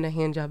 haven't given a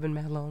hand job in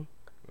that long.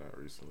 Not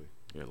recently.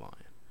 You're lying.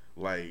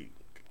 Like,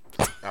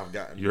 I've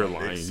gotten. You're my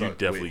dick lying. You sucked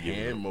definitely with giving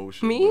hand it.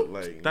 motion. Me? But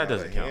like, That not a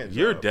doesn't count. hand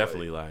You're job,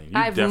 definitely like, lying. You've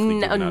I've definitely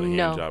given out a hand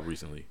no. job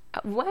recently.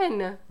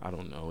 When? I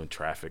don't know, in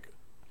traffic.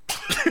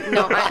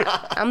 No,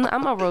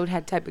 I'm a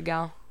roadhead type of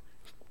gal.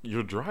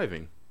 You're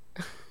driving.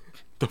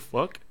 The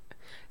fuck?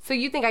 So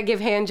you think I give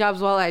hand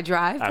jobs while I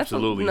drive?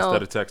 Absolutely, no.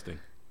 instead of texting.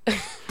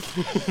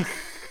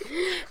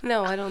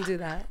 No, I don't do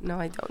that. No,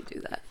 I don't do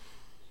that.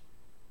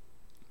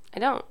 I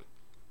don't.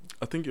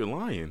 I think you're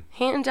lying.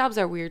 Hand jobs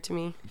are weird to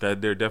me.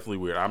 That they're definitely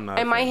weird. I'm not.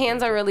 And a my fan of hands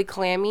hand are jobs. really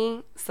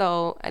clammy,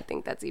 so I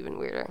think that's even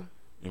weirder.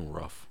 And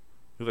rough.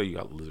 You look like you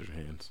got lizard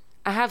hands.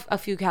 I have a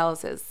few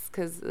calluses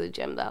because of the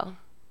gym, though.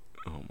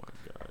 Oh my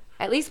god.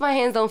 At least my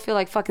hands don't feel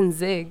like fucking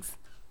zigs.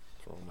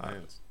 Throw my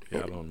hands.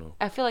 Yeah, I don't know.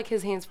 I feel like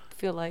his hands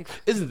feel like.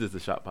 Isn't this a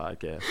Shop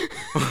Podcast?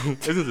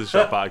 Isn't this a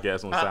Shop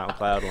Podcast on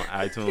SoundCloud, on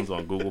iTunes,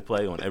 on Google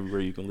Play, on everywhere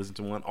you can listen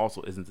to one?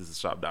 Also, isn't this a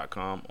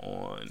shop.com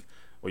on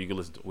where you can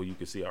listen to, where you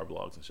can see our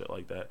blogs and shit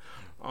like that.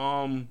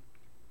 Well,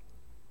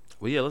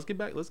 yeah, let's get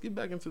back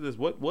into this.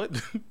 What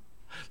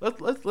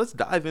let's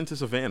dive into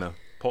Savannah.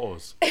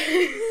 Pause.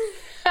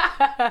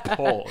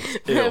 Pause.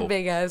 Ill.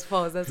 Big ass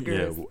pause. That's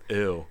gross. Yeah,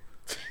 ill.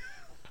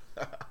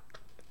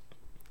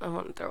 I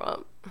want to throw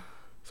up.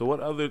 So what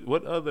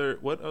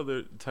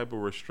other type of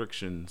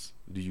restrictions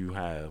do you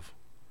have?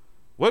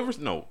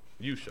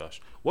 You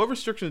shush. What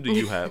restrictions do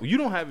you have? You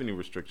don't have any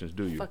restrictions,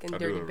 do you? Fucking I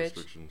dirty do have bitch.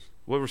 restrictions.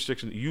 What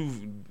restrictions you're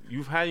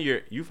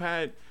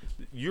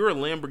a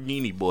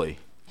Lamborghini boy.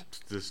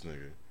 This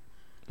nigga.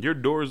 Your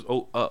doors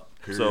up.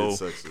 Period So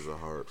sex is a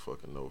hard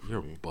fucking no for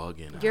you're me.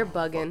 bugging out. You're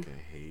bugging. Fucking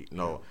hate.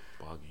 No,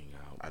 Bugging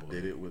out. I boy.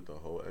 did it with the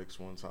whole ex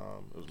one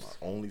time. It was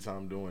my only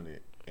time doing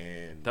it,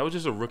 and That was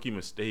just a rookie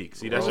mistake.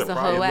 See, It that's was your a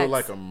problem. hoe it ex.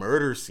 looked like a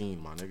murder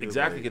scene, my nigga.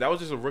 Exactly. Like, That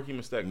was just a rookie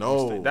mistake.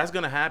 No. That's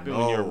gonna happen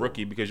when you're a No.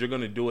 rookie because you're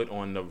gonna do it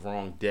on the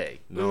wrong day.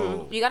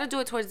 no. You got to do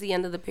it towards the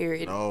end of the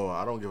period. No,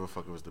 I don't give a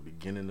fuck if it's the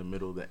beginning, the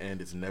middle, the end.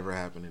 It's never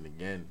happening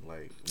again.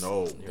 Like,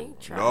 no. They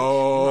trash.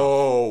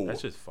 No.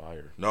 That's just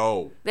fire.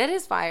 No. That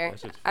is fire.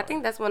 That's just I fire.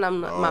 think that's when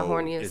I'm my No.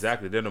 horniest.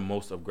 Exactly. They're the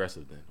most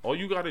aggressive then. All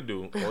you gotta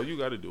do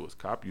is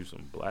cop you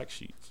some black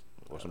sheets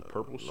or some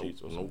purple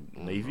sheets or some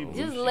navy blue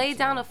Just sheets. lay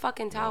down a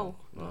fucking towel.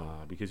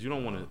 Nah, because you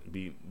don't want to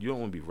be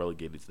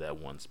relegated to that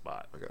one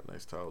spot. I got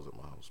nice towels at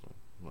my house,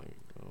 man. Like,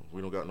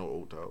 we don't got no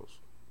old towels.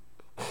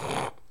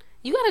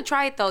 You got to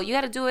try it though. You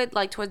got to do it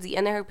like towards the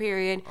end of her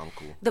period. I'm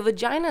cool. The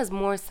vagina is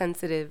more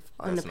sensitive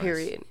on That's the nice.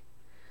 period.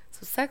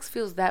 So sex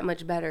feels that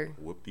much better.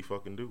 Whoop de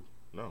fucking do.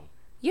 No.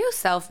 You're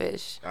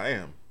selfish. I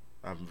am.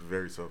 I'm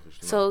very selfish.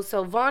 No.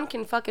 So Vaughn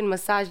can fucking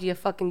massage your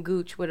fucking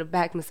gooch with a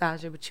back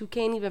massager, but you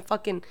can't even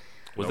fucking.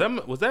 Was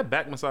that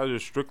back massager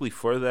strictly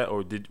for that,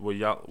 or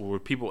were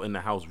people in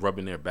the house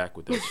rubbing their back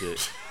with that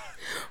shit?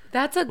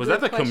 That's a Was good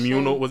that the question.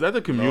 communal? Was that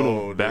the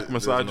communal No, back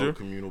there's massager? no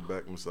communal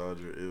back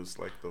massager. It was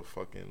like the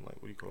fucking, like,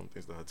 what do you call them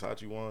things? The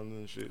Hitachi ones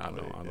and shit. I don't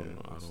Like, know.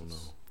 yeah, I it's don't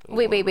just- know.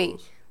 Wait. one of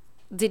those.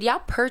 Did y'all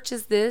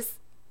purchase this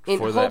in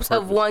For that hopes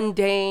of purpose. one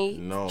day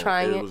No,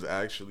 trying it it? was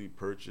actually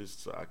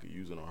purchased so I could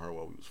use it on her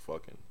while we was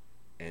fucking,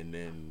 and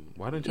then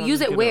Why didn't y'all Use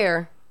just it get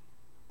where?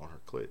 on her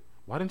clit.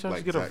 Why didn't y'all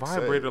Like just get a Zach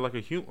vibrator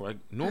said. like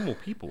normal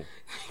people?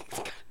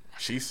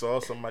 She saw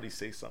somebody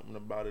say something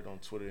about it on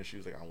Twitter, and she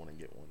was like, "I want to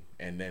get one."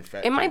 And then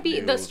Fat It might Kid be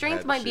the Deals strength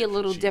had might be a shit for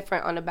little cheap.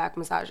 different on a back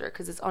massager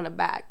because it's on a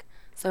back,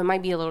 so it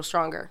might be a little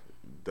stronger.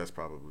 That's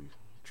probably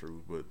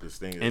true, but this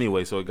thing is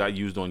Anyway, so it got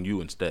used on you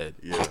instead.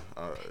 yeah.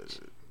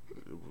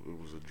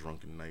 It was a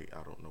drunken night.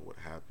 I don't know what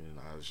happened.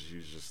 She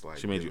was just like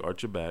She made you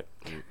arch your back.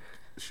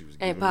 She was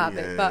Hey, giving pop me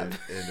it, head, pop.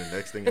 and the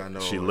next thing I know,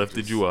 She it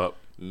lifted just- you up.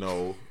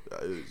 No,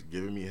 it was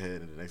giving me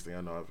head, and the next thing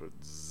I know, I heard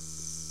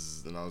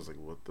zzz, and I was like,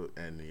 "What the?"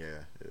 And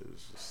yeah, it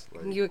was just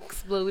like You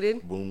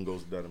exploded. boom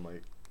goes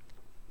dynamite.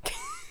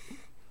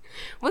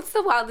 What's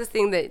the wildest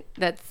thing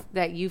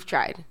that you've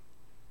tried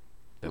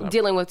That I've-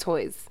 dealing with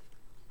toys?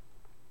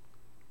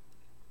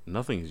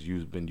 Nothing's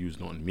been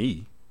used on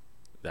me.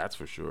 That's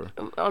for sure.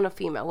 On a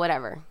female,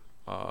 whatever.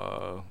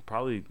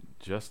 Probably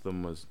just not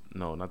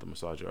the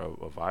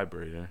massager, a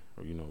vibrator,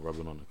 or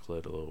rubbing on the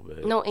clit a little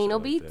bit. No shit anal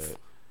like beads? that.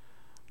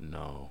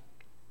 No,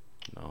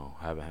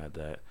 I haven't had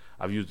that.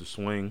 I've used a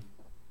swing.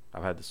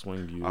 I've had the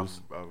swing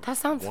views. That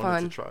sounds wanted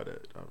fun. to try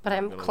that, But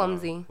I'm not gonna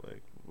clumsy. lie.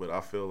 Like, but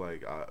I feel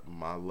like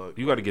my luck.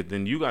 You got to get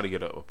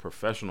a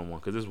professional one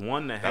because there's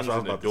one that hangs That's what I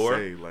in was the about to door.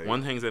 say, like-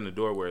 One hangs in the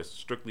door where it's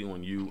strictly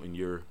on you and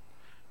your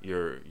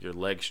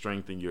leg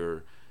strength and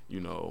your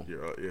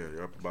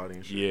your upper body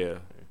and shit. yeah,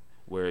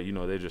 where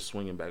they're just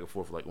swinging back and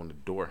forth like on the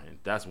door hand.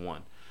 That's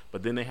one.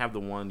 But then they have the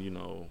one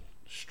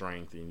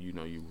strength and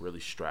you really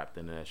strapped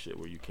into that shit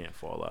where you can't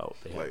fall out.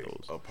 They have Like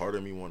those. a part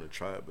of me want to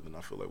try it, but then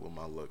I feel like with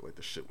my luck, like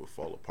the shit would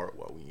fall apart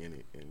while we in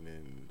it, and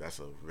then that's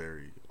a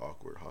very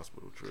awkward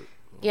hospital trip.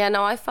 Yeah,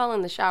 no, I fell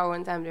in the shower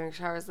one time during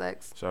shower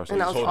sex. Shower sex.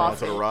 And I Just was hold on off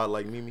to the it. rod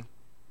like Mimi.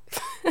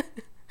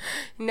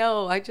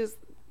 No, I just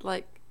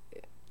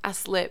I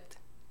slipped.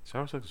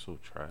 Shower sex is so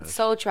trash.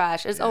 So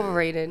trash. It's Yeah,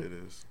 overrated. It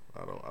is.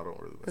 I don't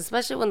really like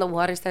Especially when the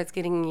water starts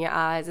getting in your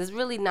eyes. It's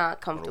really not when the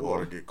comfortable.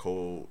 water get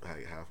cold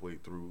like halfway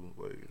through.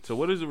 Like So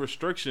what is the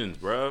restrictions,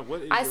 bruh?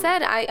 What is I your-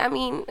 said I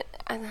mean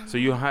So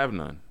you have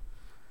none.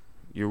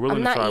 You're willing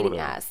I'm to not try eating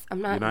whatever. ass.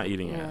 I'm not. You're not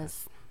eating yes.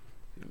 ass.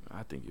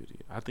 I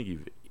think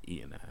you've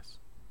eaten ass.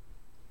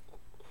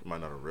 you might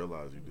not have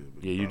realized you did.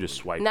 But Yeah, you just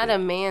swiped Not it. a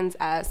man's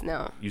ass,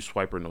 no. You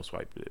swipe or no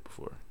swiped it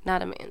before.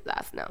 Not a man's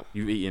ass, no.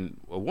 You've eaten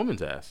a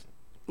woman's ass.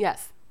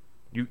 Yes,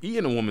 You've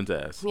eaten a woman's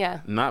ass.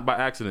 Yeah. Not by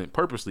accident.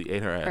 Purposely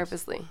ate her ass.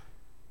 purposely.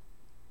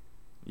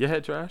 Your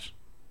head trash?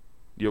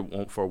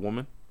 You're for a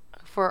woman?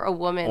 For a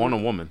woman. On a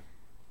woman.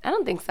 I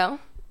don't think so.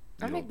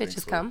 I You make don't think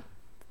bitches so? come.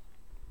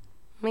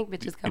 Make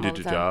bitches You come all did the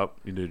your time. job.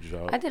 You did your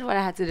job. I did what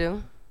I had to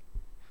do.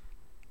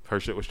 Her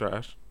shit was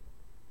trash.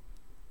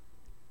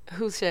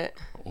 Whose shit?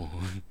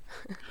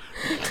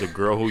 The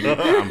girl who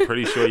I'm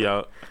pretty sure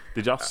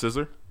did y'all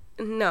scissor?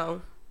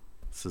 No.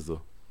 Scissor.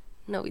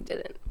 No, we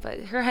didn't. But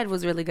her head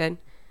was really good.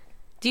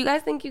 Do you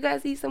guys think you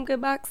guys eat some good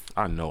box?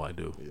 I know I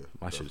do. Yeah,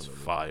 My shit's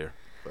definitely. fire.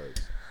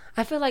 Facts.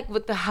 I feel like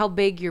with how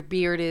big your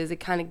beard is, it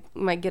kind of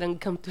might get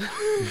uncomfortable.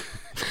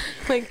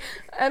 Like,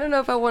 I don't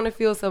know if I want to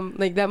feel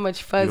that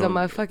much fuzz You on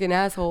my don't- fucking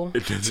asshole.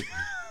 It just,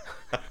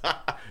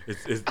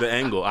 it's the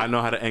angle. I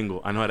know how to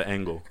angle.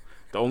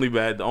 The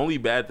only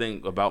bad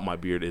thing about my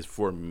beard is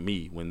for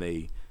me when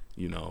they,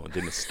 then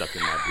it's stuck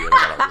in my beard.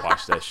 I gotta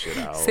wash that shit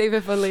out. Save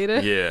it for later.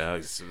 Yeah,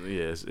 that's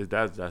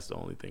the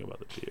only thing about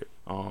the beard.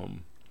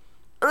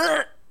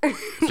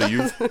 So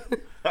you,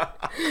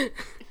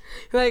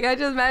 Like, I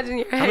just imagine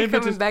your many head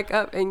coming bitches- back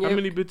up and how your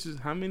many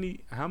bitches?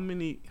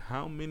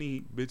 How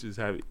many bitches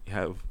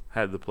have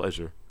had the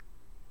pleasure?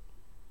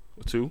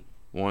 2,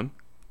 1,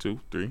 2,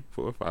 3,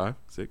 4, 5,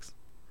 6.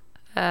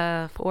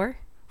 4. Four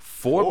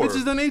Four?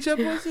 bitches done ate your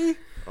pussy?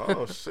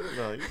 Oh shit!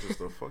 No, you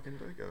just a fucking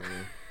dick out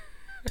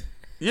here.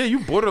 Yeah, you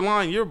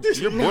borderline. You're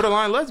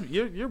borderline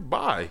lesbian. You're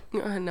bi.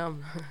 No,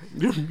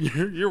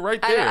 You're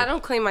right there. I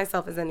don't claim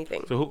myself as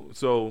anything.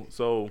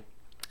 So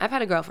I've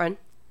had a girlfriend.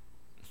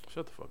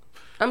 shut the fuck up.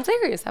 I'm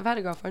serious. I've had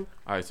a girlfriend.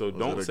 All right, so Was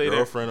don't it a say their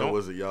girlfriend or don't,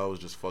 was it y'all was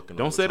just fucking?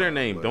 don't all say the their time?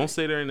 name. Like, Don't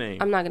say their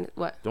name. I'm not gonna.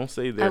 What? Don't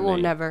say their I name. will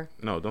never.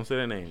 No, don't say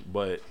their name.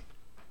 But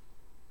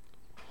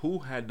who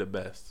had the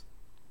best?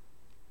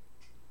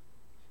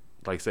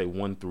 Like say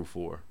 1 through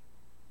 4.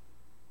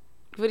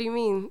 What do you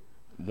mean?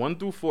 1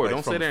 through 4. Like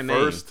Don't say from their name.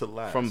 first to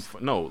last.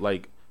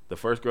 Like the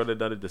first girl that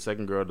did it, the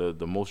second girl,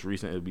 the most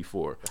recent it'd be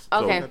 4.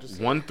 Okay.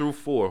 So 1 through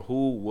 4.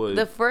 Who was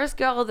The first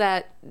girl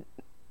that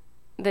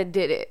did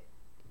it.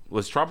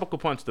 was Tropical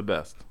Punch the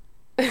best?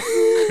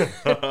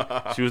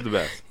 She was the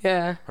best.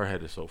 Yeah. Her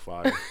head is so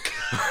fire.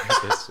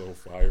 That's so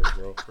fire,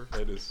 bro. Her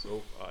head is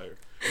so fire.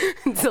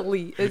 It's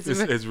elite.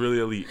 It's really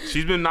elite.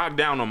 She's been knocked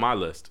down on my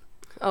list.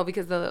 Oh,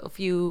 because a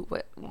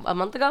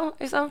month ago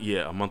or so?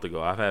 Yeah, a month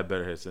ago. I've had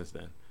better hair since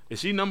then. Is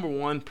she number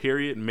 1,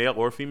 period, male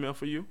or female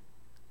for you?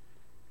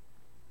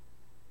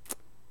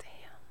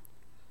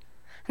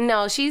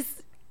 No,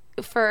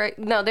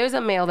 there's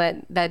a male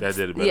that That did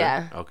it better?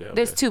 Yeah. Okay.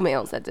 There's 2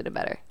 males that did it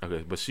better.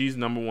 Okay, but she's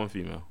number 1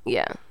 female.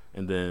 Yeah.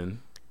 And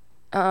then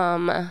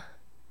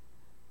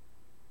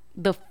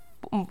The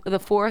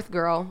fourth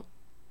girl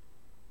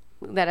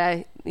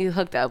that you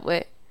hooked up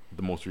with.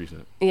 the most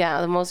recent.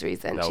 Yeah, the most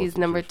recent. That She's was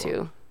number fun.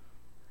 2.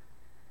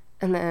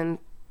 And then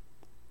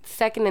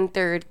second and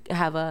third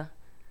have a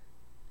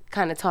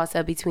kind of toss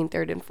up between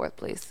third and fourth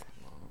place.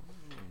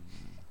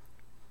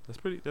 That's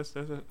pretty.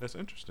 That's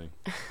interesting.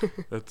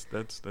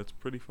 that's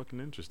pretty fucking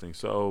interesting.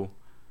 So,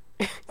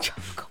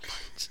 Tropical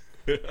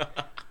punch.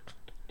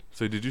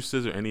 so did you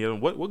scissor any of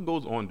them? What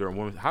goes on during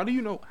women? How do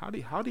you know? How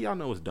do y'all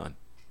know it's done?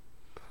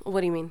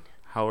 What do you mean?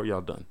 How are y'all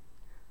done?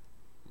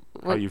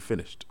 How are you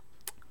finished?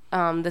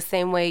 The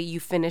same way you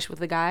finish with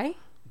a guy.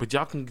 But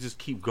y'all can just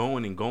keep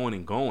going and going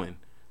and going.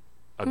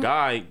 A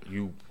guy,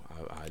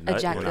 I nut when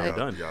Ejaculate. I'm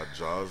done. Y'all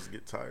jaws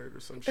get tired or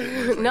some shit.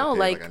 Where it's No, okay,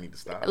 like- I need to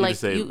stop. Like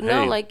just say, you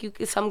know, "Hey." like you.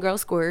 Some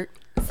girls squirt.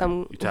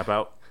 Some You tap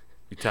out.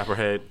 You tap her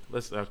head.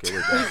 We're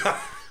done.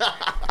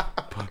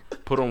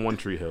 Put on One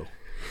Tree Hill.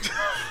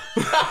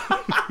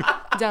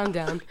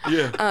 down.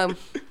 Yeah.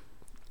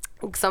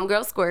 Some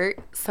girls squirt.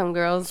 Some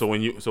girls So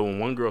when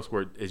one girl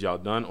squirt, is y'all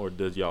done or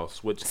does y'all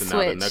switch to now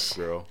the next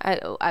girl?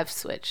 I've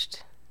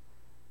switched.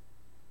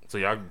 So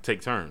y'all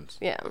take turns.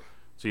 Yeah.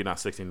 So you're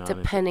not 69.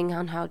 Depending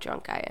on how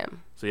drunk I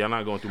am. So y'all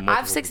not going through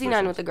multiple I've 69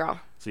 positions. with a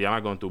girl. So y'all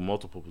not going through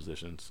multiple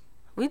positions.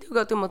 We do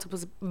go through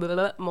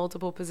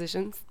multiple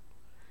positions.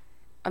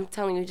 I'm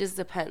telling you, it just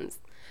depends.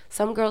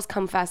 Some girls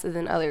come faster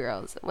than other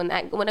girls. When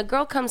a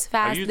girl comes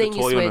fast, then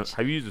you switch.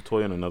 Have you used a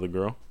toy on another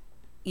girl?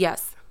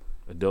 Yes.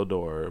 A dildo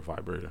or a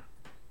vibrator?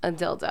 A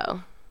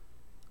dildo.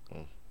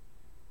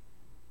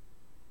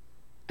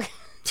 It's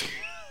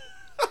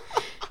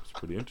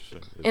pretty interesting.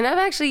 And I've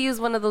actually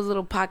used one of those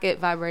little pocket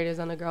vibrators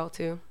on a girl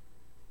too.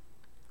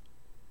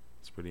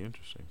 It's pretty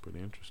interesting. Pretty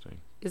interesting.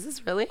 Is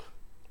this really?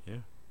 Yeah.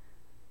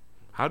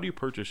 How do you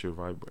purchase your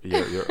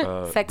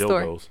Sex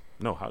dildos? store.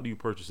 No, how do you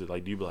purchase it?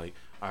 Like, do you be like,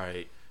 all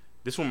right,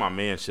 this one my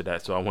man shit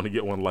at, so I want to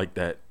get one like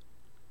that?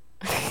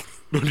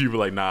 Or do you be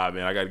like, nah,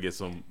 man, I got to get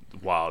some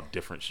wild,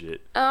 different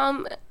shit?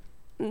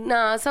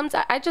 Nah,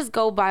 sometimes I just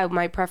go by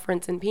my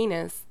preference in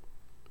penis.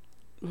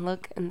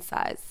 Look and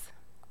size.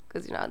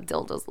 Because,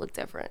 dildos look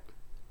different.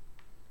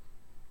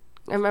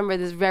 I remember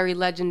this very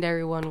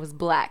legendary one was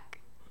black.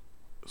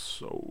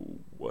 So,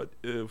 what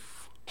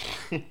if...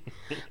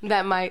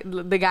 That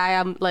the guy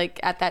I'm,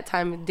 at that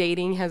time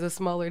dating has a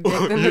smaller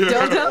dick than the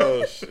dildo?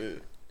 Oh,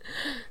 shit.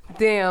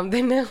 Damn,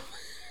 they know.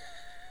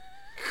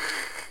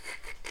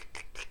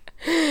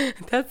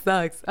 That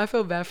sucks. I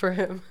feel bad for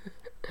him.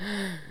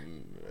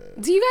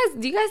 Do you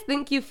guys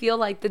think you feel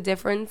like the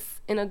difference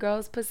in a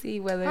girl's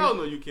pussy? Whether Hell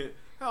no, you can't.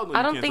 Hell no, I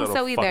you don't can't think tell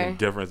so the either. fucking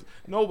difference.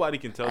 Nobody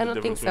can tell I the don't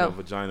difference think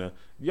between so.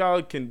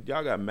 a vagina.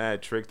 Y'all got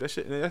mad tricks.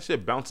 That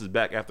shit bounces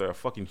back after a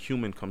fucking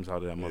human comes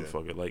out of that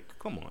motherfucker. Like,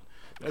 come on.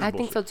 That's I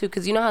bullshit. think so too,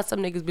 because you know how some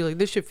niggas be like,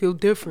 this shit feel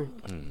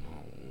different. No.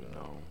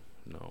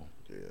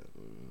 Yeah.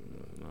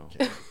 No.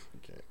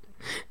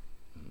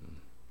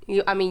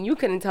 You can't. You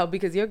couldn't tell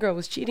because your girl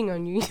was cheating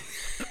on you.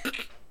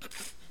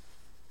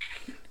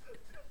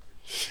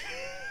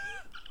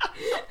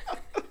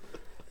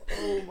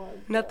 Oh my.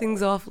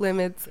 Nothing's off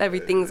limits.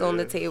 Everything's on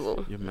the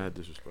table. You're mad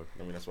disrespectful.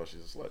 I mean, that's why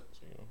she's a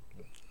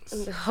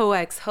slut. Ho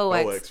X.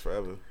 OX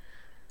forever.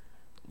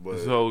 But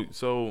So You're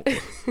so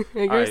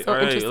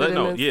interested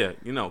in this. yeah,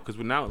 because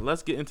now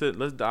let's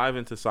dive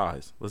into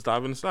size. Let's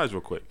dive into size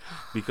real quick,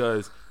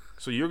 because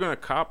so you're gonna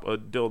cop a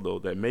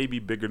dildo that may be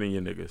bigger than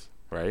your niggas,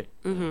 right?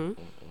 Mm-hmm.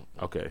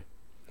 Okay,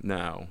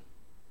 now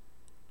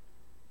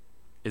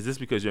is this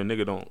because your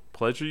nigga don't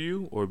pleasure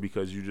you, or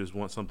because you just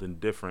want something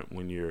different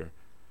when you're?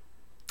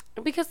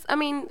 Because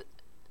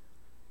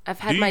I've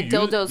had my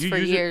dildos for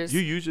years.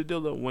 You use your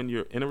dildo when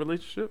you're in a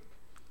relationship?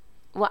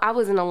 Well, I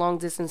was in a long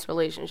distance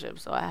relationship,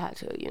 so I had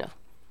to,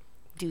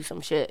 do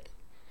some shit.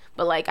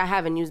 But I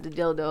haven't used the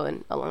dildo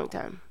in a long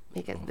time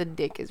because the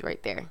dick is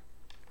right there.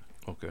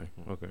 Okay.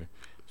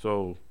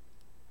 So,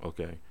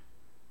 okay.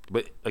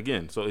 But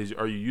again,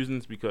 are you using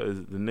this because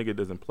the nigga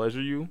doesn't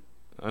pleasure you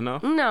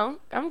enough? No,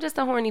 I'm just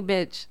a horny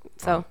bitch.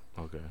 So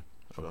Okay.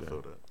 I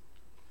feel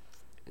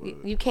that.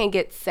 you can't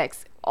get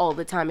sex all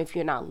the time if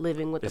you're not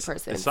living with the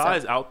person. Is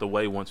size out the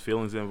way once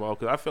feelings are involved?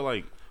 Because I feel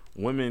like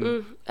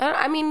women.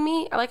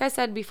 Me, like I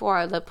said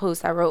before, the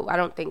post I wrote, I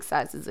don't think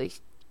size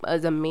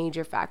is a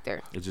major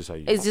factor. It's just how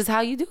you. It's just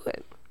how you do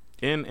it.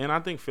 And I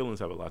think feelings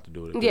have a lot to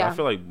do with it. Yeah. I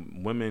feel like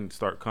women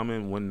start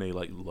coming when they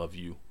love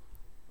you,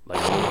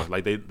 more.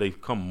 Like they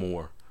come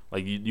more.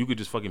 Like you could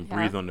just fucking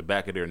breathe on the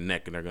back of their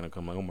neck and they're gonna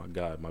come like, oh my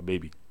god, my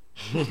baby,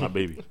 my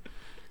baby.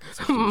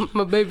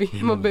 my baby.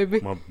 My baby.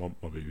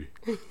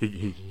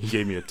 He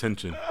gave me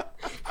attention.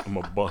 I'm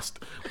a bust.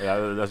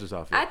 That's just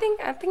how I feel. I think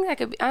that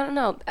could be. I don't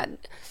know.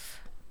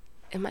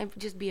 It might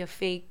just be a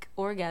fake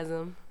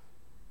orgasm.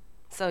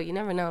 So you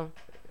never know.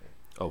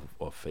 Oh,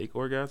 a fake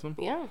orgasm?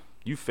 Yeah.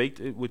 You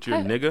faked it with your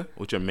nigga,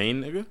 with your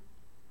main nigga?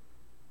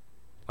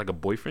 Like a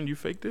boyfriend? You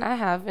faked it? I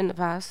have in the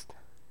past.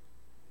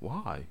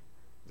 Why?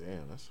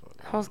 Damn, that's what.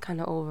 I was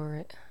kind of over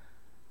it.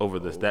 Over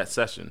that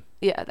session?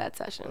 Yeah, that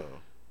session.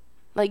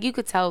 You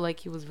could tell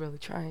he was really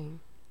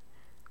trying.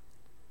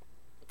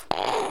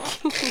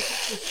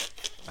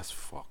 That's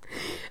fucked.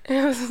 And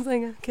I was just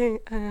like, okay.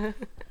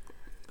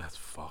 That's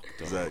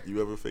fucked up. Zach,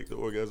 you ever faked the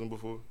orgasm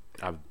before?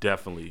 I've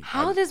definitely.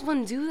 How does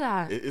one do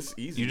that? It's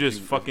easy. You just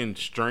fucking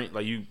strain,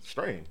 you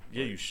strain.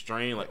 Yeah, you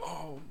strain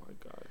oh my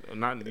god.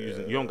 Not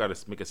using, you don't gotta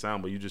make a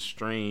sound, but you just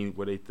strain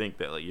where they think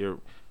that you're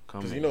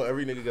coming. Because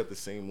every nigga got the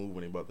same move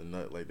when they about to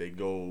nut. They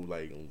go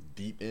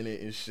deep in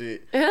it and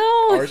shit.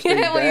 Ew, Arch they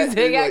yeah, when you back,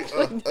 say they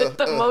actually did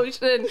the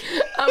motion,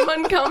 I'm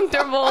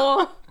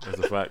uncomfortable. That's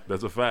a fact.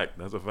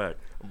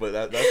 But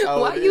that's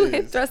how Why it you is.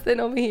 hip thrusting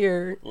over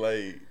here?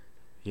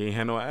 He ain't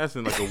had no ass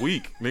in a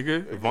week,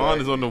 nigga.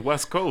 Vaughn is on the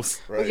West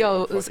Coast. Right,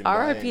 Yo, fucking it's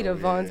R.I.P. to dying over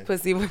Vaughn's here.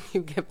 pussy when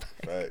you get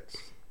back. Facts.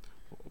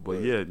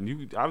 But yeah,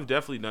 I've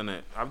definitely done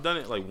that. I've done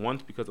it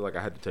once because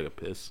I had to take a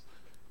piss.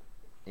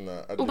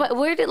 Nah, But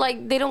where did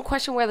they don't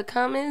question where the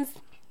cum is?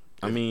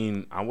 I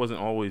mean, I wasn't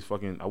always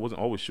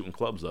shooting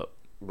clubs up.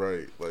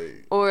 Right,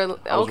 Or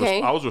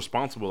I was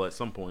responsible at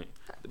some point.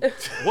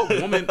 What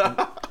woman?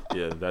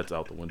 Yeah, that's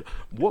out the window.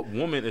 What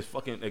woman is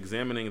fucking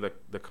examining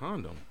the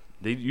condom?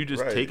 You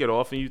just take it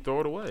off and you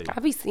throw it away. I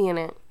be seeing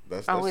it.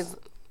 that's always.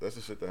 That's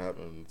the shit that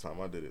happened the time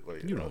I did it.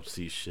 You don't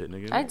see shit,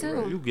 nigga. I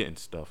do. You getting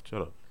stuff.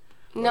 Shut up.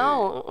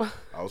 No.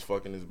 I was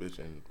fucking this bitch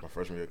in my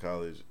freshman year of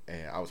college,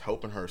 and I was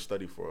helping her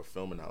study for a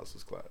film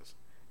analysis class,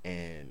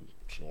 and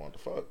she wanted to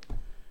fuck.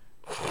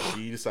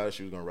 She decided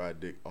she was gonna ride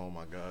dick. Oh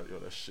my god, yo,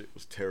 that shit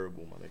was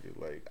terrible, my nigga.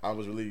 Like, I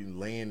was really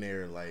laying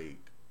there like,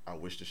 I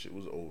wish the shit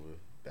was over.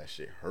 That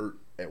shit hurt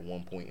at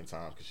one point in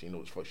time because she knew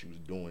what the fuck she was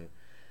doing.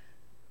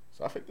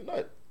 So I faked the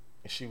nut,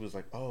 and she was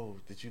like, "Oh,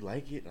 did you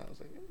like it?" And I was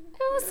like, It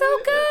was so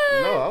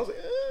good. No, I was like,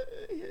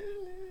 yeah.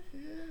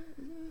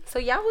 So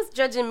y'all was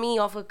judging me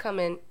off of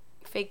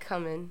fake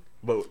coming.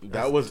 But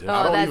that was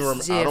I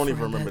don't even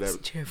remember That's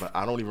that. different. But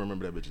I don't even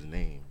remember that bitch's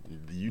name.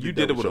 You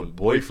did it with a your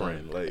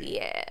boyfriend. Like,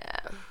 Yeah.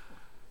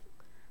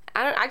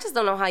 I just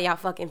don't know how y'all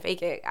fucking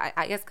fake it.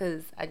 I guess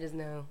because I just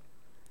know.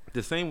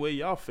 The same way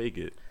y'all fake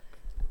it.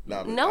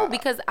 nah, No,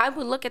 because I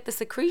would look at the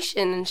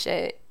secretion and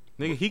shit.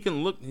 Nigga, he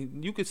can look.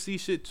 You can see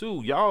shit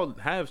too. Y'all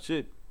have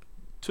shit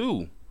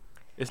too.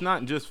 It's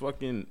not just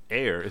fucking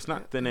air. It's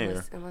not thin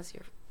air. Unless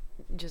you're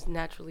just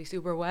naturally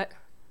super wet.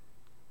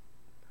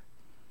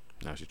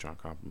 Now she's trying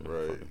to compliment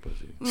Right. fucking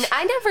pussy.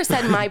 I never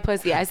said my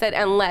pussy. I said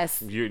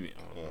unless. You're,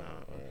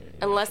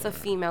 Unless a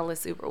female is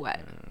super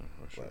wet.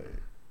 for sure. like,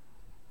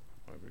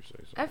 Whatever you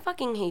say, so. I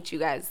fucking hate you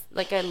guys.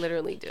 Like, I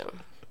literally do.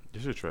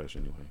 This is trash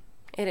anyway.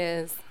 It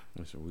is.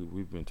 Listen,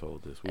 we've been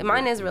told this. And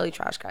mine is really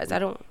trash, guys. I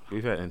don't.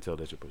 We've had intel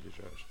that your pussy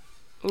trash.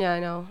 Yeah, I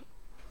know.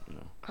 You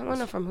know, I don't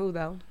know from who,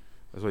 though.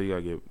 that's why you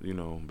gotta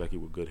get, Becky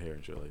with good hair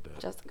and shit like that.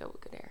 Jessica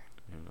with good hair.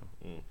 You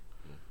know,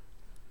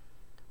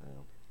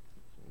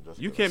 just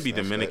you gonna can't be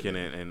snatch that Dominican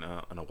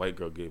nigga. and a white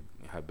girl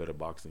have better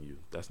box than you.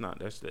 That's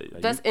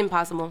That's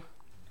impossible.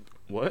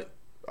 what?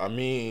 I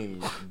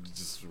mean,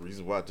 just the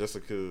reason why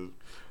Jessica.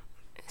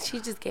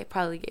 She just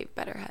probably gave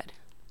better head.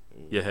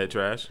 Your head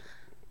trash.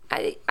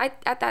 I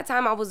at that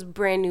time I was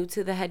brand new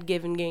to the head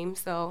giving game,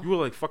 so You were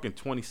like fucking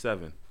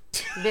 27.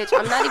 bitch,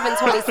 I'm not even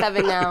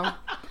 27 now.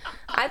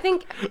 I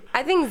think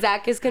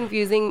Zach is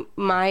confusing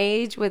my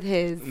age with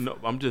his. No,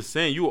 I'm just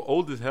saying you were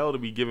old as hell to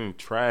be giving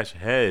trash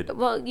head.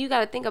 Well, you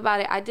got to think about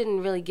it. I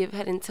didn't really give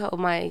head until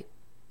my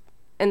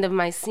end of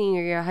my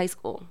senior year of high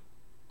school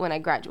when I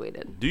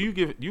graduated. Do you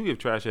give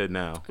trash head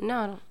now? No,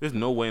 I don't. There's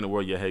no way in the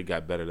world your head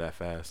got better that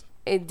fast.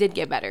 It did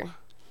get better.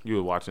 You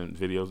were watching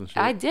videos and shit.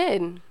 I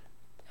did.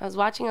 I was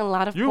watching a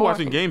lot of. You were porn.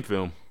 watching game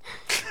film.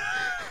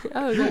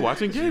 Oh, You were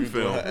watching game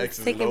film. Her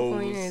ex's taking nose.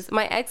 pointers.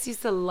 My ex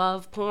used to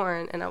love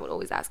porn, and I would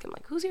always ask him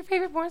like, "Who's your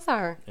favorite porn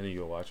star?" And then you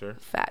go watch her.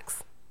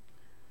 Facts.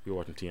 You were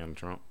watching Tiana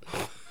Trump.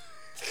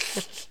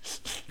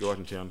 You were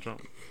watching Tiana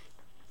Trump.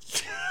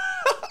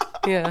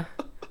 Yeah.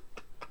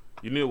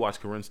 You need to watch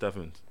Corinne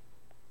Steffens.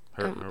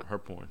 Her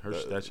porn.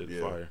 That shit's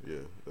yeah, fire. Yeah,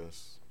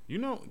 that's You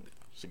know,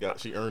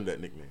 she earned that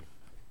nickname.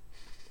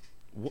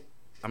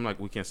 I'm like,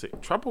 we can't say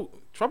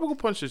Tropical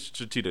Punch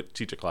should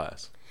teach a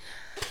class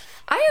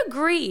I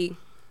agree.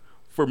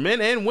 for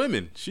men and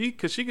women.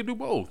 Cause she could do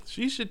both.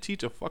 She should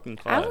teach a fucking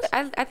class.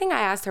 I think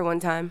I asked her one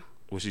time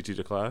Would she teach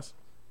a class?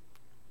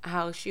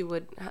 how she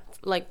would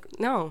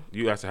no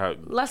You asked her how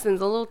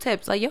lessons, a little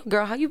tips like, yo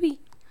girl, how you be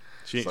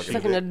she Sucking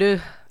sucking a dick.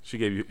 she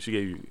gave you She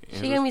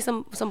answers? gave me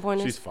some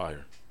pointers. She's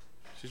fire.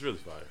 She's really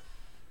fire.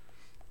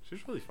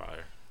 She's really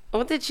fire.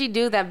 What did she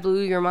do that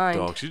blew your mind?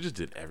 Dog, she just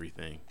did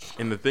everything.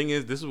 And the thing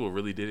is, this is what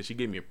really did it. She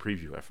gave me a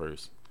preview at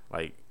first.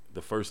 Like,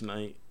 the first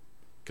night,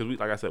 because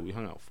like I said, we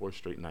hung out 4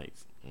 straight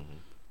nights. Mm-hmm.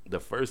 The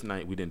first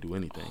night, we didn't do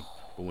anything.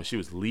 But when she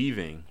was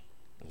leaving,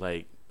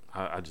 like,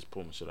 I just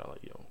pulled my shit out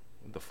like, yo,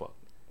 what the fuck?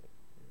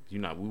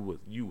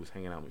 You was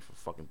hanging out with me for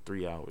fucking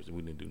 3 hours and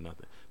we didn't do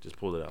nothing. Just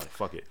pulled it out like,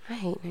 fuck it. I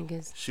hate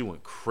niggas. She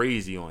went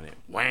crazy on it.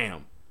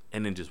 Wham!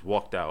 And then just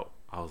walked out.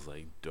 I was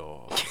like,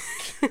 dog.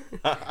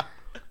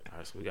 All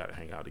right, so we gotta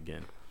hang out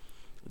again.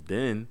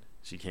 Then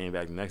she came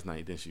back the next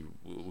night. Then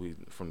we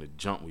from the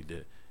jump we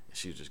did, and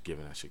she was just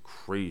giving that shit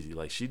crazy.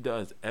 Like, she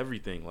does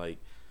everything. Like,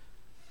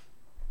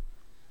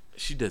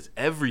 she does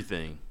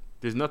everything.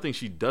 There's nothing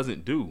she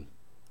doesn't do.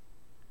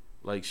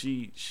 Like,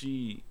 she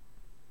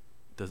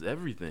does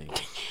everything.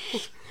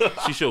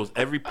 She shows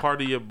every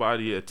part of your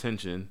body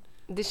attention.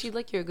 Did she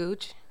lick your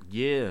gooch?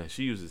 Yeah,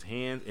 she uses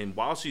hands, and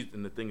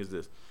the thing is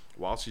this: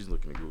 while she's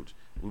looking at gooch,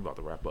 we about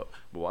to wrap up.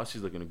 But while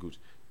she's looking at gooch,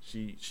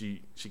 she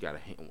got a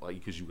hand, like,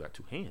 because you got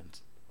 2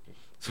 hands,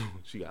 so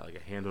she got like a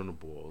hand on the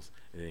balls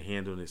and a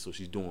hand on it. So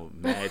she's doing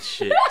mad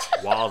shit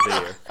while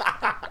there,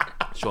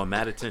 showing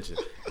mad attention.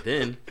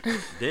 Then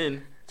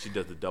she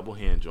does the double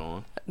hand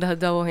John. The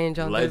double hand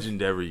John.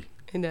 Legendary.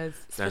 It does,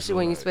 especially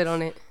when you spit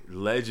on it.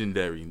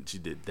 Legendary. She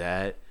did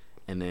that,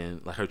 and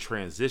then like her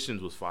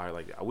transitions was fire.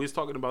 Like, I was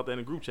talking about that in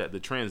the group chat. The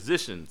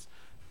transitions,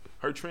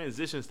 her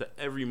transitions to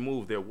every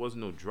move, there was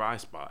no dry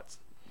spots,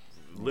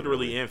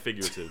 literally and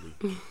figuratively.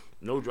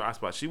 No dry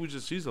spots.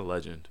 She's a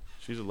legend.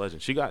 She's a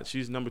legend.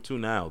 She's number 2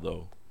 now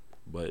though,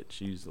 but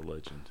she's a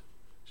legend.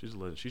 She's a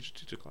legend. She should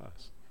teach a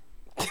class.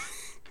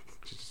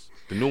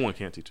 The new one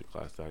can't teach a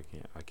class. I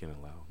can't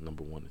allow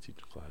number 1 to teach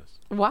a class.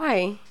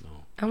 Why?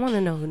 No. I want to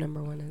know who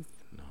number 1 is.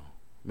 No.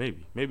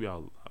 Maybe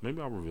I'll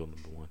reveal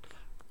number 1.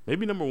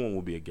 Maybe number 1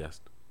 will be a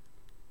guest.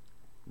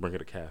 Bring her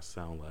to Cast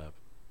Sound Lab.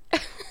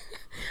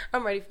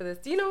 I'm ready for this.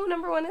 Do you know who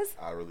number 1 is?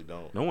 I really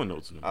don't. No one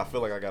knows. I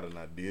feel like I got an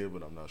idea,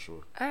 but I'm not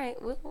sure. All right,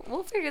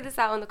 we'll figure this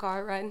out in the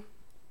car ride.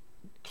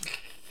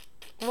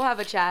 We'll have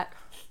a chat.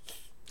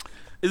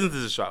 Isn't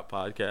This a Shop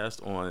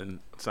podcast on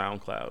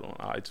SoundCloud,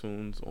 on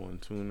iTunes, on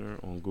Tuner,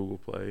 on Google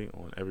Play,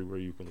 on everywhere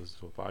you can listen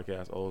to a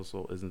podcast.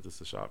 Also,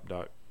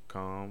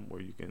 isn'tthisashop.com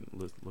where you can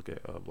look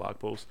at blog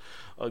posts.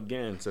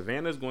 Again,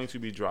 Savannah's going to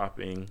be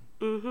dropping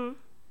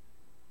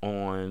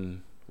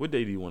on what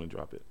day do you want to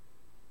drop it?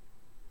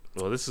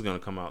 Well, this is gonna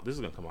come out. This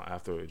is gonna come out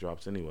after it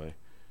drops anyway.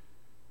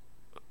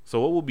 So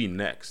what will be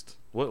next?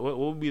 What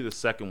will be the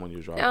second one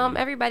you're dropping?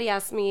 Everybody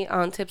asked me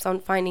on tips on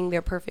finding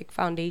their perfect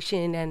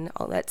foundation and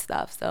all that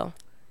stuff. So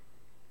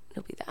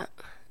it'll be that.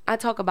 I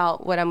talk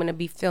about what I'm gonna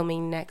be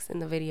filming next in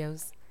the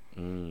videos.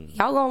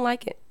 Y'all gonna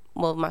like it.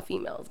 Well, my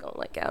female's gonna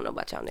like it. I don't know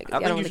about y'all niggas. Y'all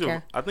don't really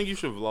care. I think you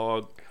should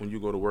vlog when you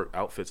go to work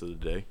outfits of the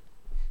day.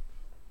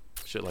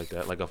 Shit like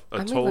that, like a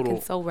I'm total. looking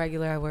so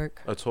regular at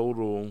work. A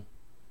total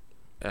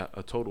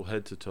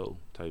head to toe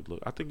type look.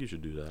 I think you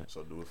should do that.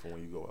 So do it for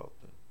when you go out.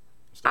 Then.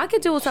 I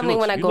could do something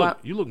when I go out.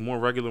 You look more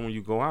regular when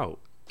you go out.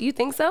 You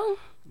think so?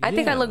 I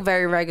think I look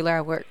very regular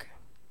at work.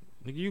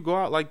 Nigga, you go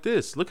out like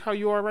this. Look how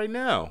you are right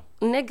now.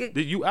 Nigga.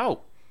 Did you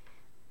out?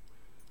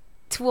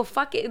 To a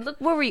fucking look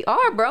where we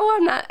are, bro.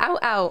 I'm not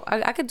out.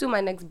 I could do my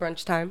next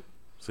brunch time.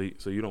 So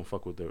you don't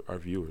fuck with our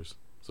viewers.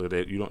 So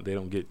they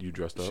don't get you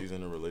dressed up. She's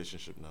in a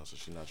relationship now, so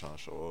she's not trying to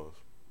show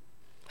off.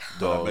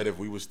 But I bet if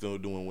we were still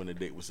doing Win a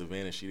Date with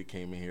Savannah, she'd have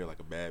came in here like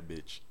a bad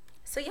bitch.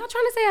 So y'all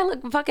trying to say I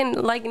look fucking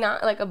like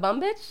not like a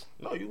bum bitch?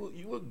 No, you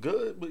look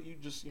good, but you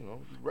just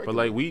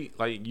regular.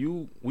 But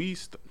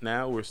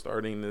now we're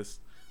starting this,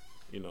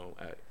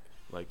 at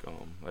like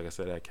I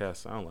said at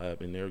Cast Sound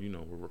Lab, and there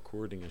we're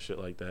recording and shit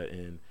like that,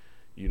 and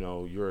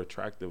we're an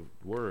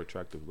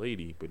attractive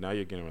lady, but now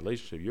you're getting a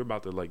relationship. You're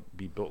about to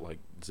be built like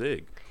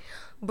Zig.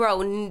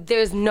 Bro,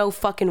 there's no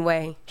fucking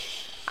way.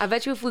 I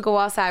bet you if we go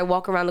outside,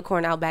 walk around the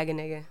corner, I'll bag a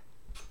nigga.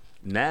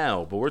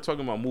 Now, but we're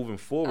talking about moving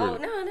forward. Oh,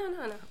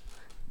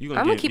 no.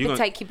 I'm gonna keep it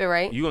tight, keep it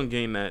right. You're gonna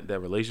gain that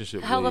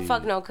relationship. Hell the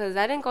fuck no, because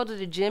I didn't go to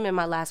the gym in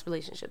my last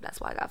relationship. That's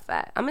why I got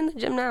fat. I'm in the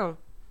gym now.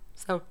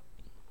 So,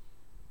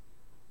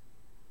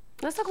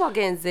 let's talk about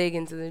getting Zig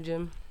into the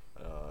gym.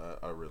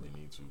 I really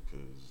need to,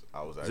 because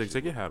I was Zig,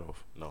 take your hat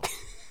off. No.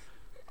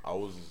 I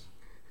was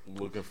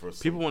looking for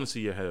people want to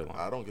see your head on.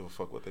 I don't give a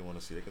fuck what they want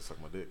to see. They can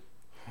suck my dick.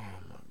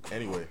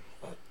 Anyway,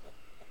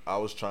 I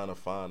was trying to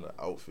find an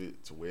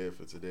outfit to wear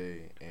for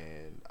today,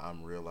 and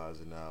I'm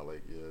realizing now,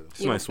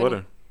 it's a nice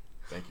sweater.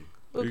 Thank you.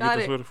 Where you get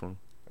the sweater from?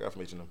 I got it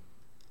from H&M.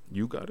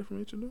 You got it from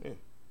H&M? Yeah.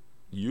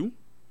 You?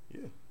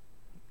 Yeah.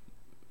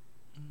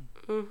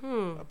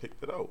 I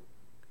picked it out.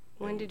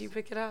 When did you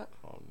pick it up?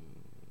 On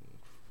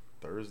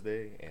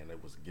Thursday, and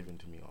it was given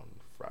to me on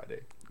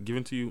Friday.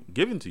 Given to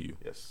you?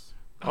 Yes.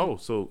 Oh,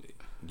 so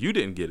you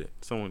didn't get it.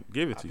 Someone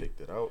gave it to you. I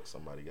picked it out.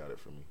 Somebody got it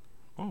for me.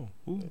 Oh,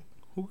 who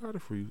got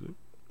it for you, Zig?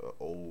 An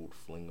old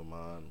fling of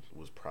mine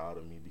was proud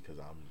of me because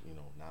I'm,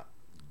 not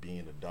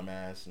being a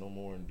dumbass no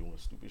more and doing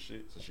stupid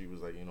shit. So she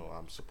was like,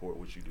 I'm support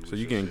what you do. So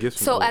you getting gifts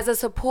from So as a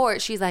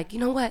support, she's like, you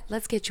know what?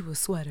 Let's get you a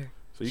sweater.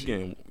 So you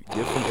getting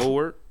gifts from old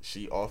work?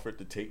 She offered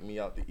to take me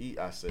out to eat.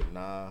 I said,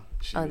 nah.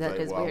 She was that like,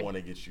 is well, weird. I want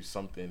to get you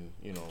something,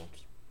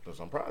 because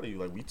I'm proud of you.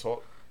 Like, we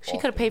talk. She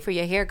could have paid for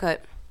your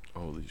haircut.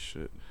 Holy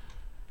shit.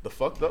 The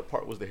fucked up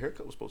part was the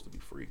haircut was supposed to be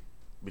free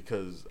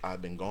because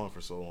I've been gone for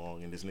so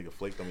long and this nigga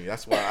flaked on me.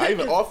 That's why I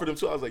even offered him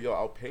too. I was like, yo,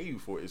 I'll pay you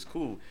for it. It's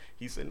cool.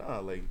 He said,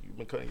 nah, you've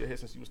been cutting your hair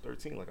since you was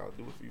 13. I'll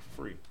do it for you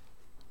for free.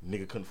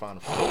 Nigga couldn't find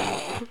a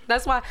free.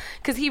 That's why,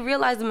 because he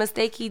realized the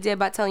mistake he did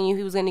by telling you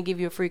he was going to give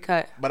you a free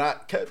cut. But I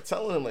kept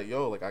telling him,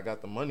 yo, I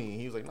got the money. And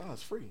he was like, nah,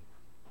 it's free.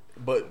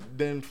 But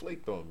then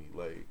flaked on me.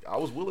 I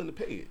was willing to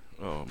pay it.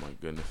 Oh, my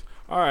goodness.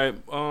 All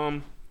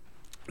right.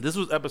 This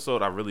was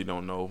episode I really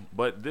don't know,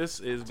 but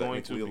this is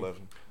going to be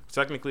 11.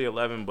 Technically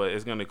 11, but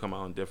it's going to come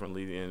out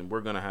differently, and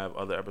we're going to have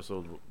other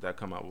episodes that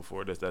come out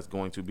before this that's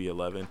going to be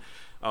 11.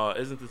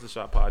 Isn't This a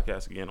Shop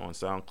podcast, again, on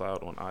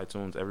SoundCloud, on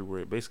iTunes,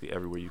 everywhere, basically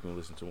everywhere you can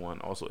listen to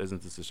one. Also,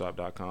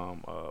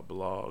 isn'tthisashop.com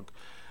blog.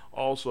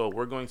 Also,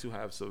 we're going to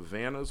have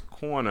Savannah's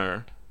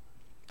Corner.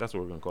 That's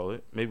what we're going to call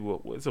it. Maybe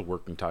it's a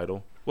working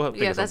title. We'll have to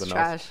think of something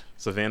else.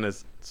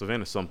 Savannah's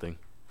something.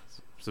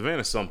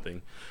 Savannah's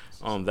something.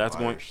 That's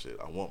going. Shit.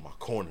 I want my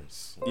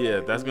corners. Yeah,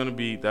 that's gonna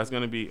be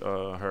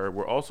her.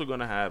 We're also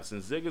gonna have,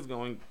 since Zig is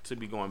going to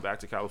be going back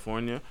to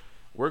California,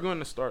 we're going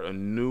to start a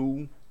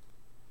new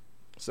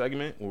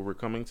segment where we're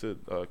coming to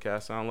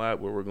Cast Sound Lab,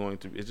 where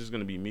it's just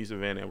gonna be me,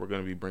 Savannah, and we're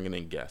gonna be bringing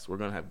in guests. We're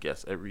gonna have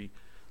guests every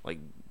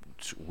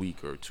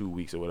week or 2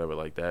 weeks or whatever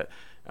like that.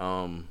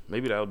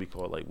 Maybe that'll be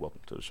called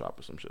Welcome to the Shop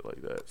or some shit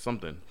like that.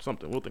 Something.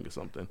 We'll think of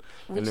something.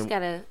 We just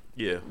gotta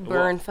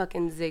burn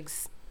fucking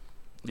Zig's.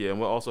 Yeah,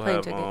 and we'll also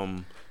have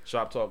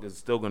Shop Talk is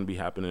still going to be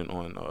happening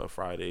on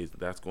Fridays.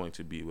 That's going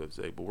to be with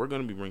Zay. But we're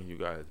going to be bringing you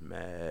guys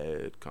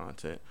mad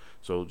content.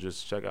 So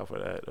just check out for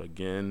that.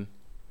 Again,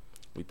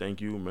 we thank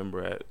you.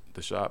 Remember, at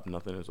the shop,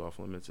 nothing is off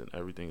limits and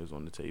everything is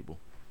on the table.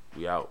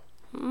 We out.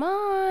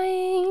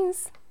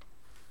 Mines.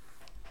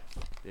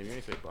 Damn, you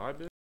ain't say bye,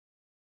 bitch?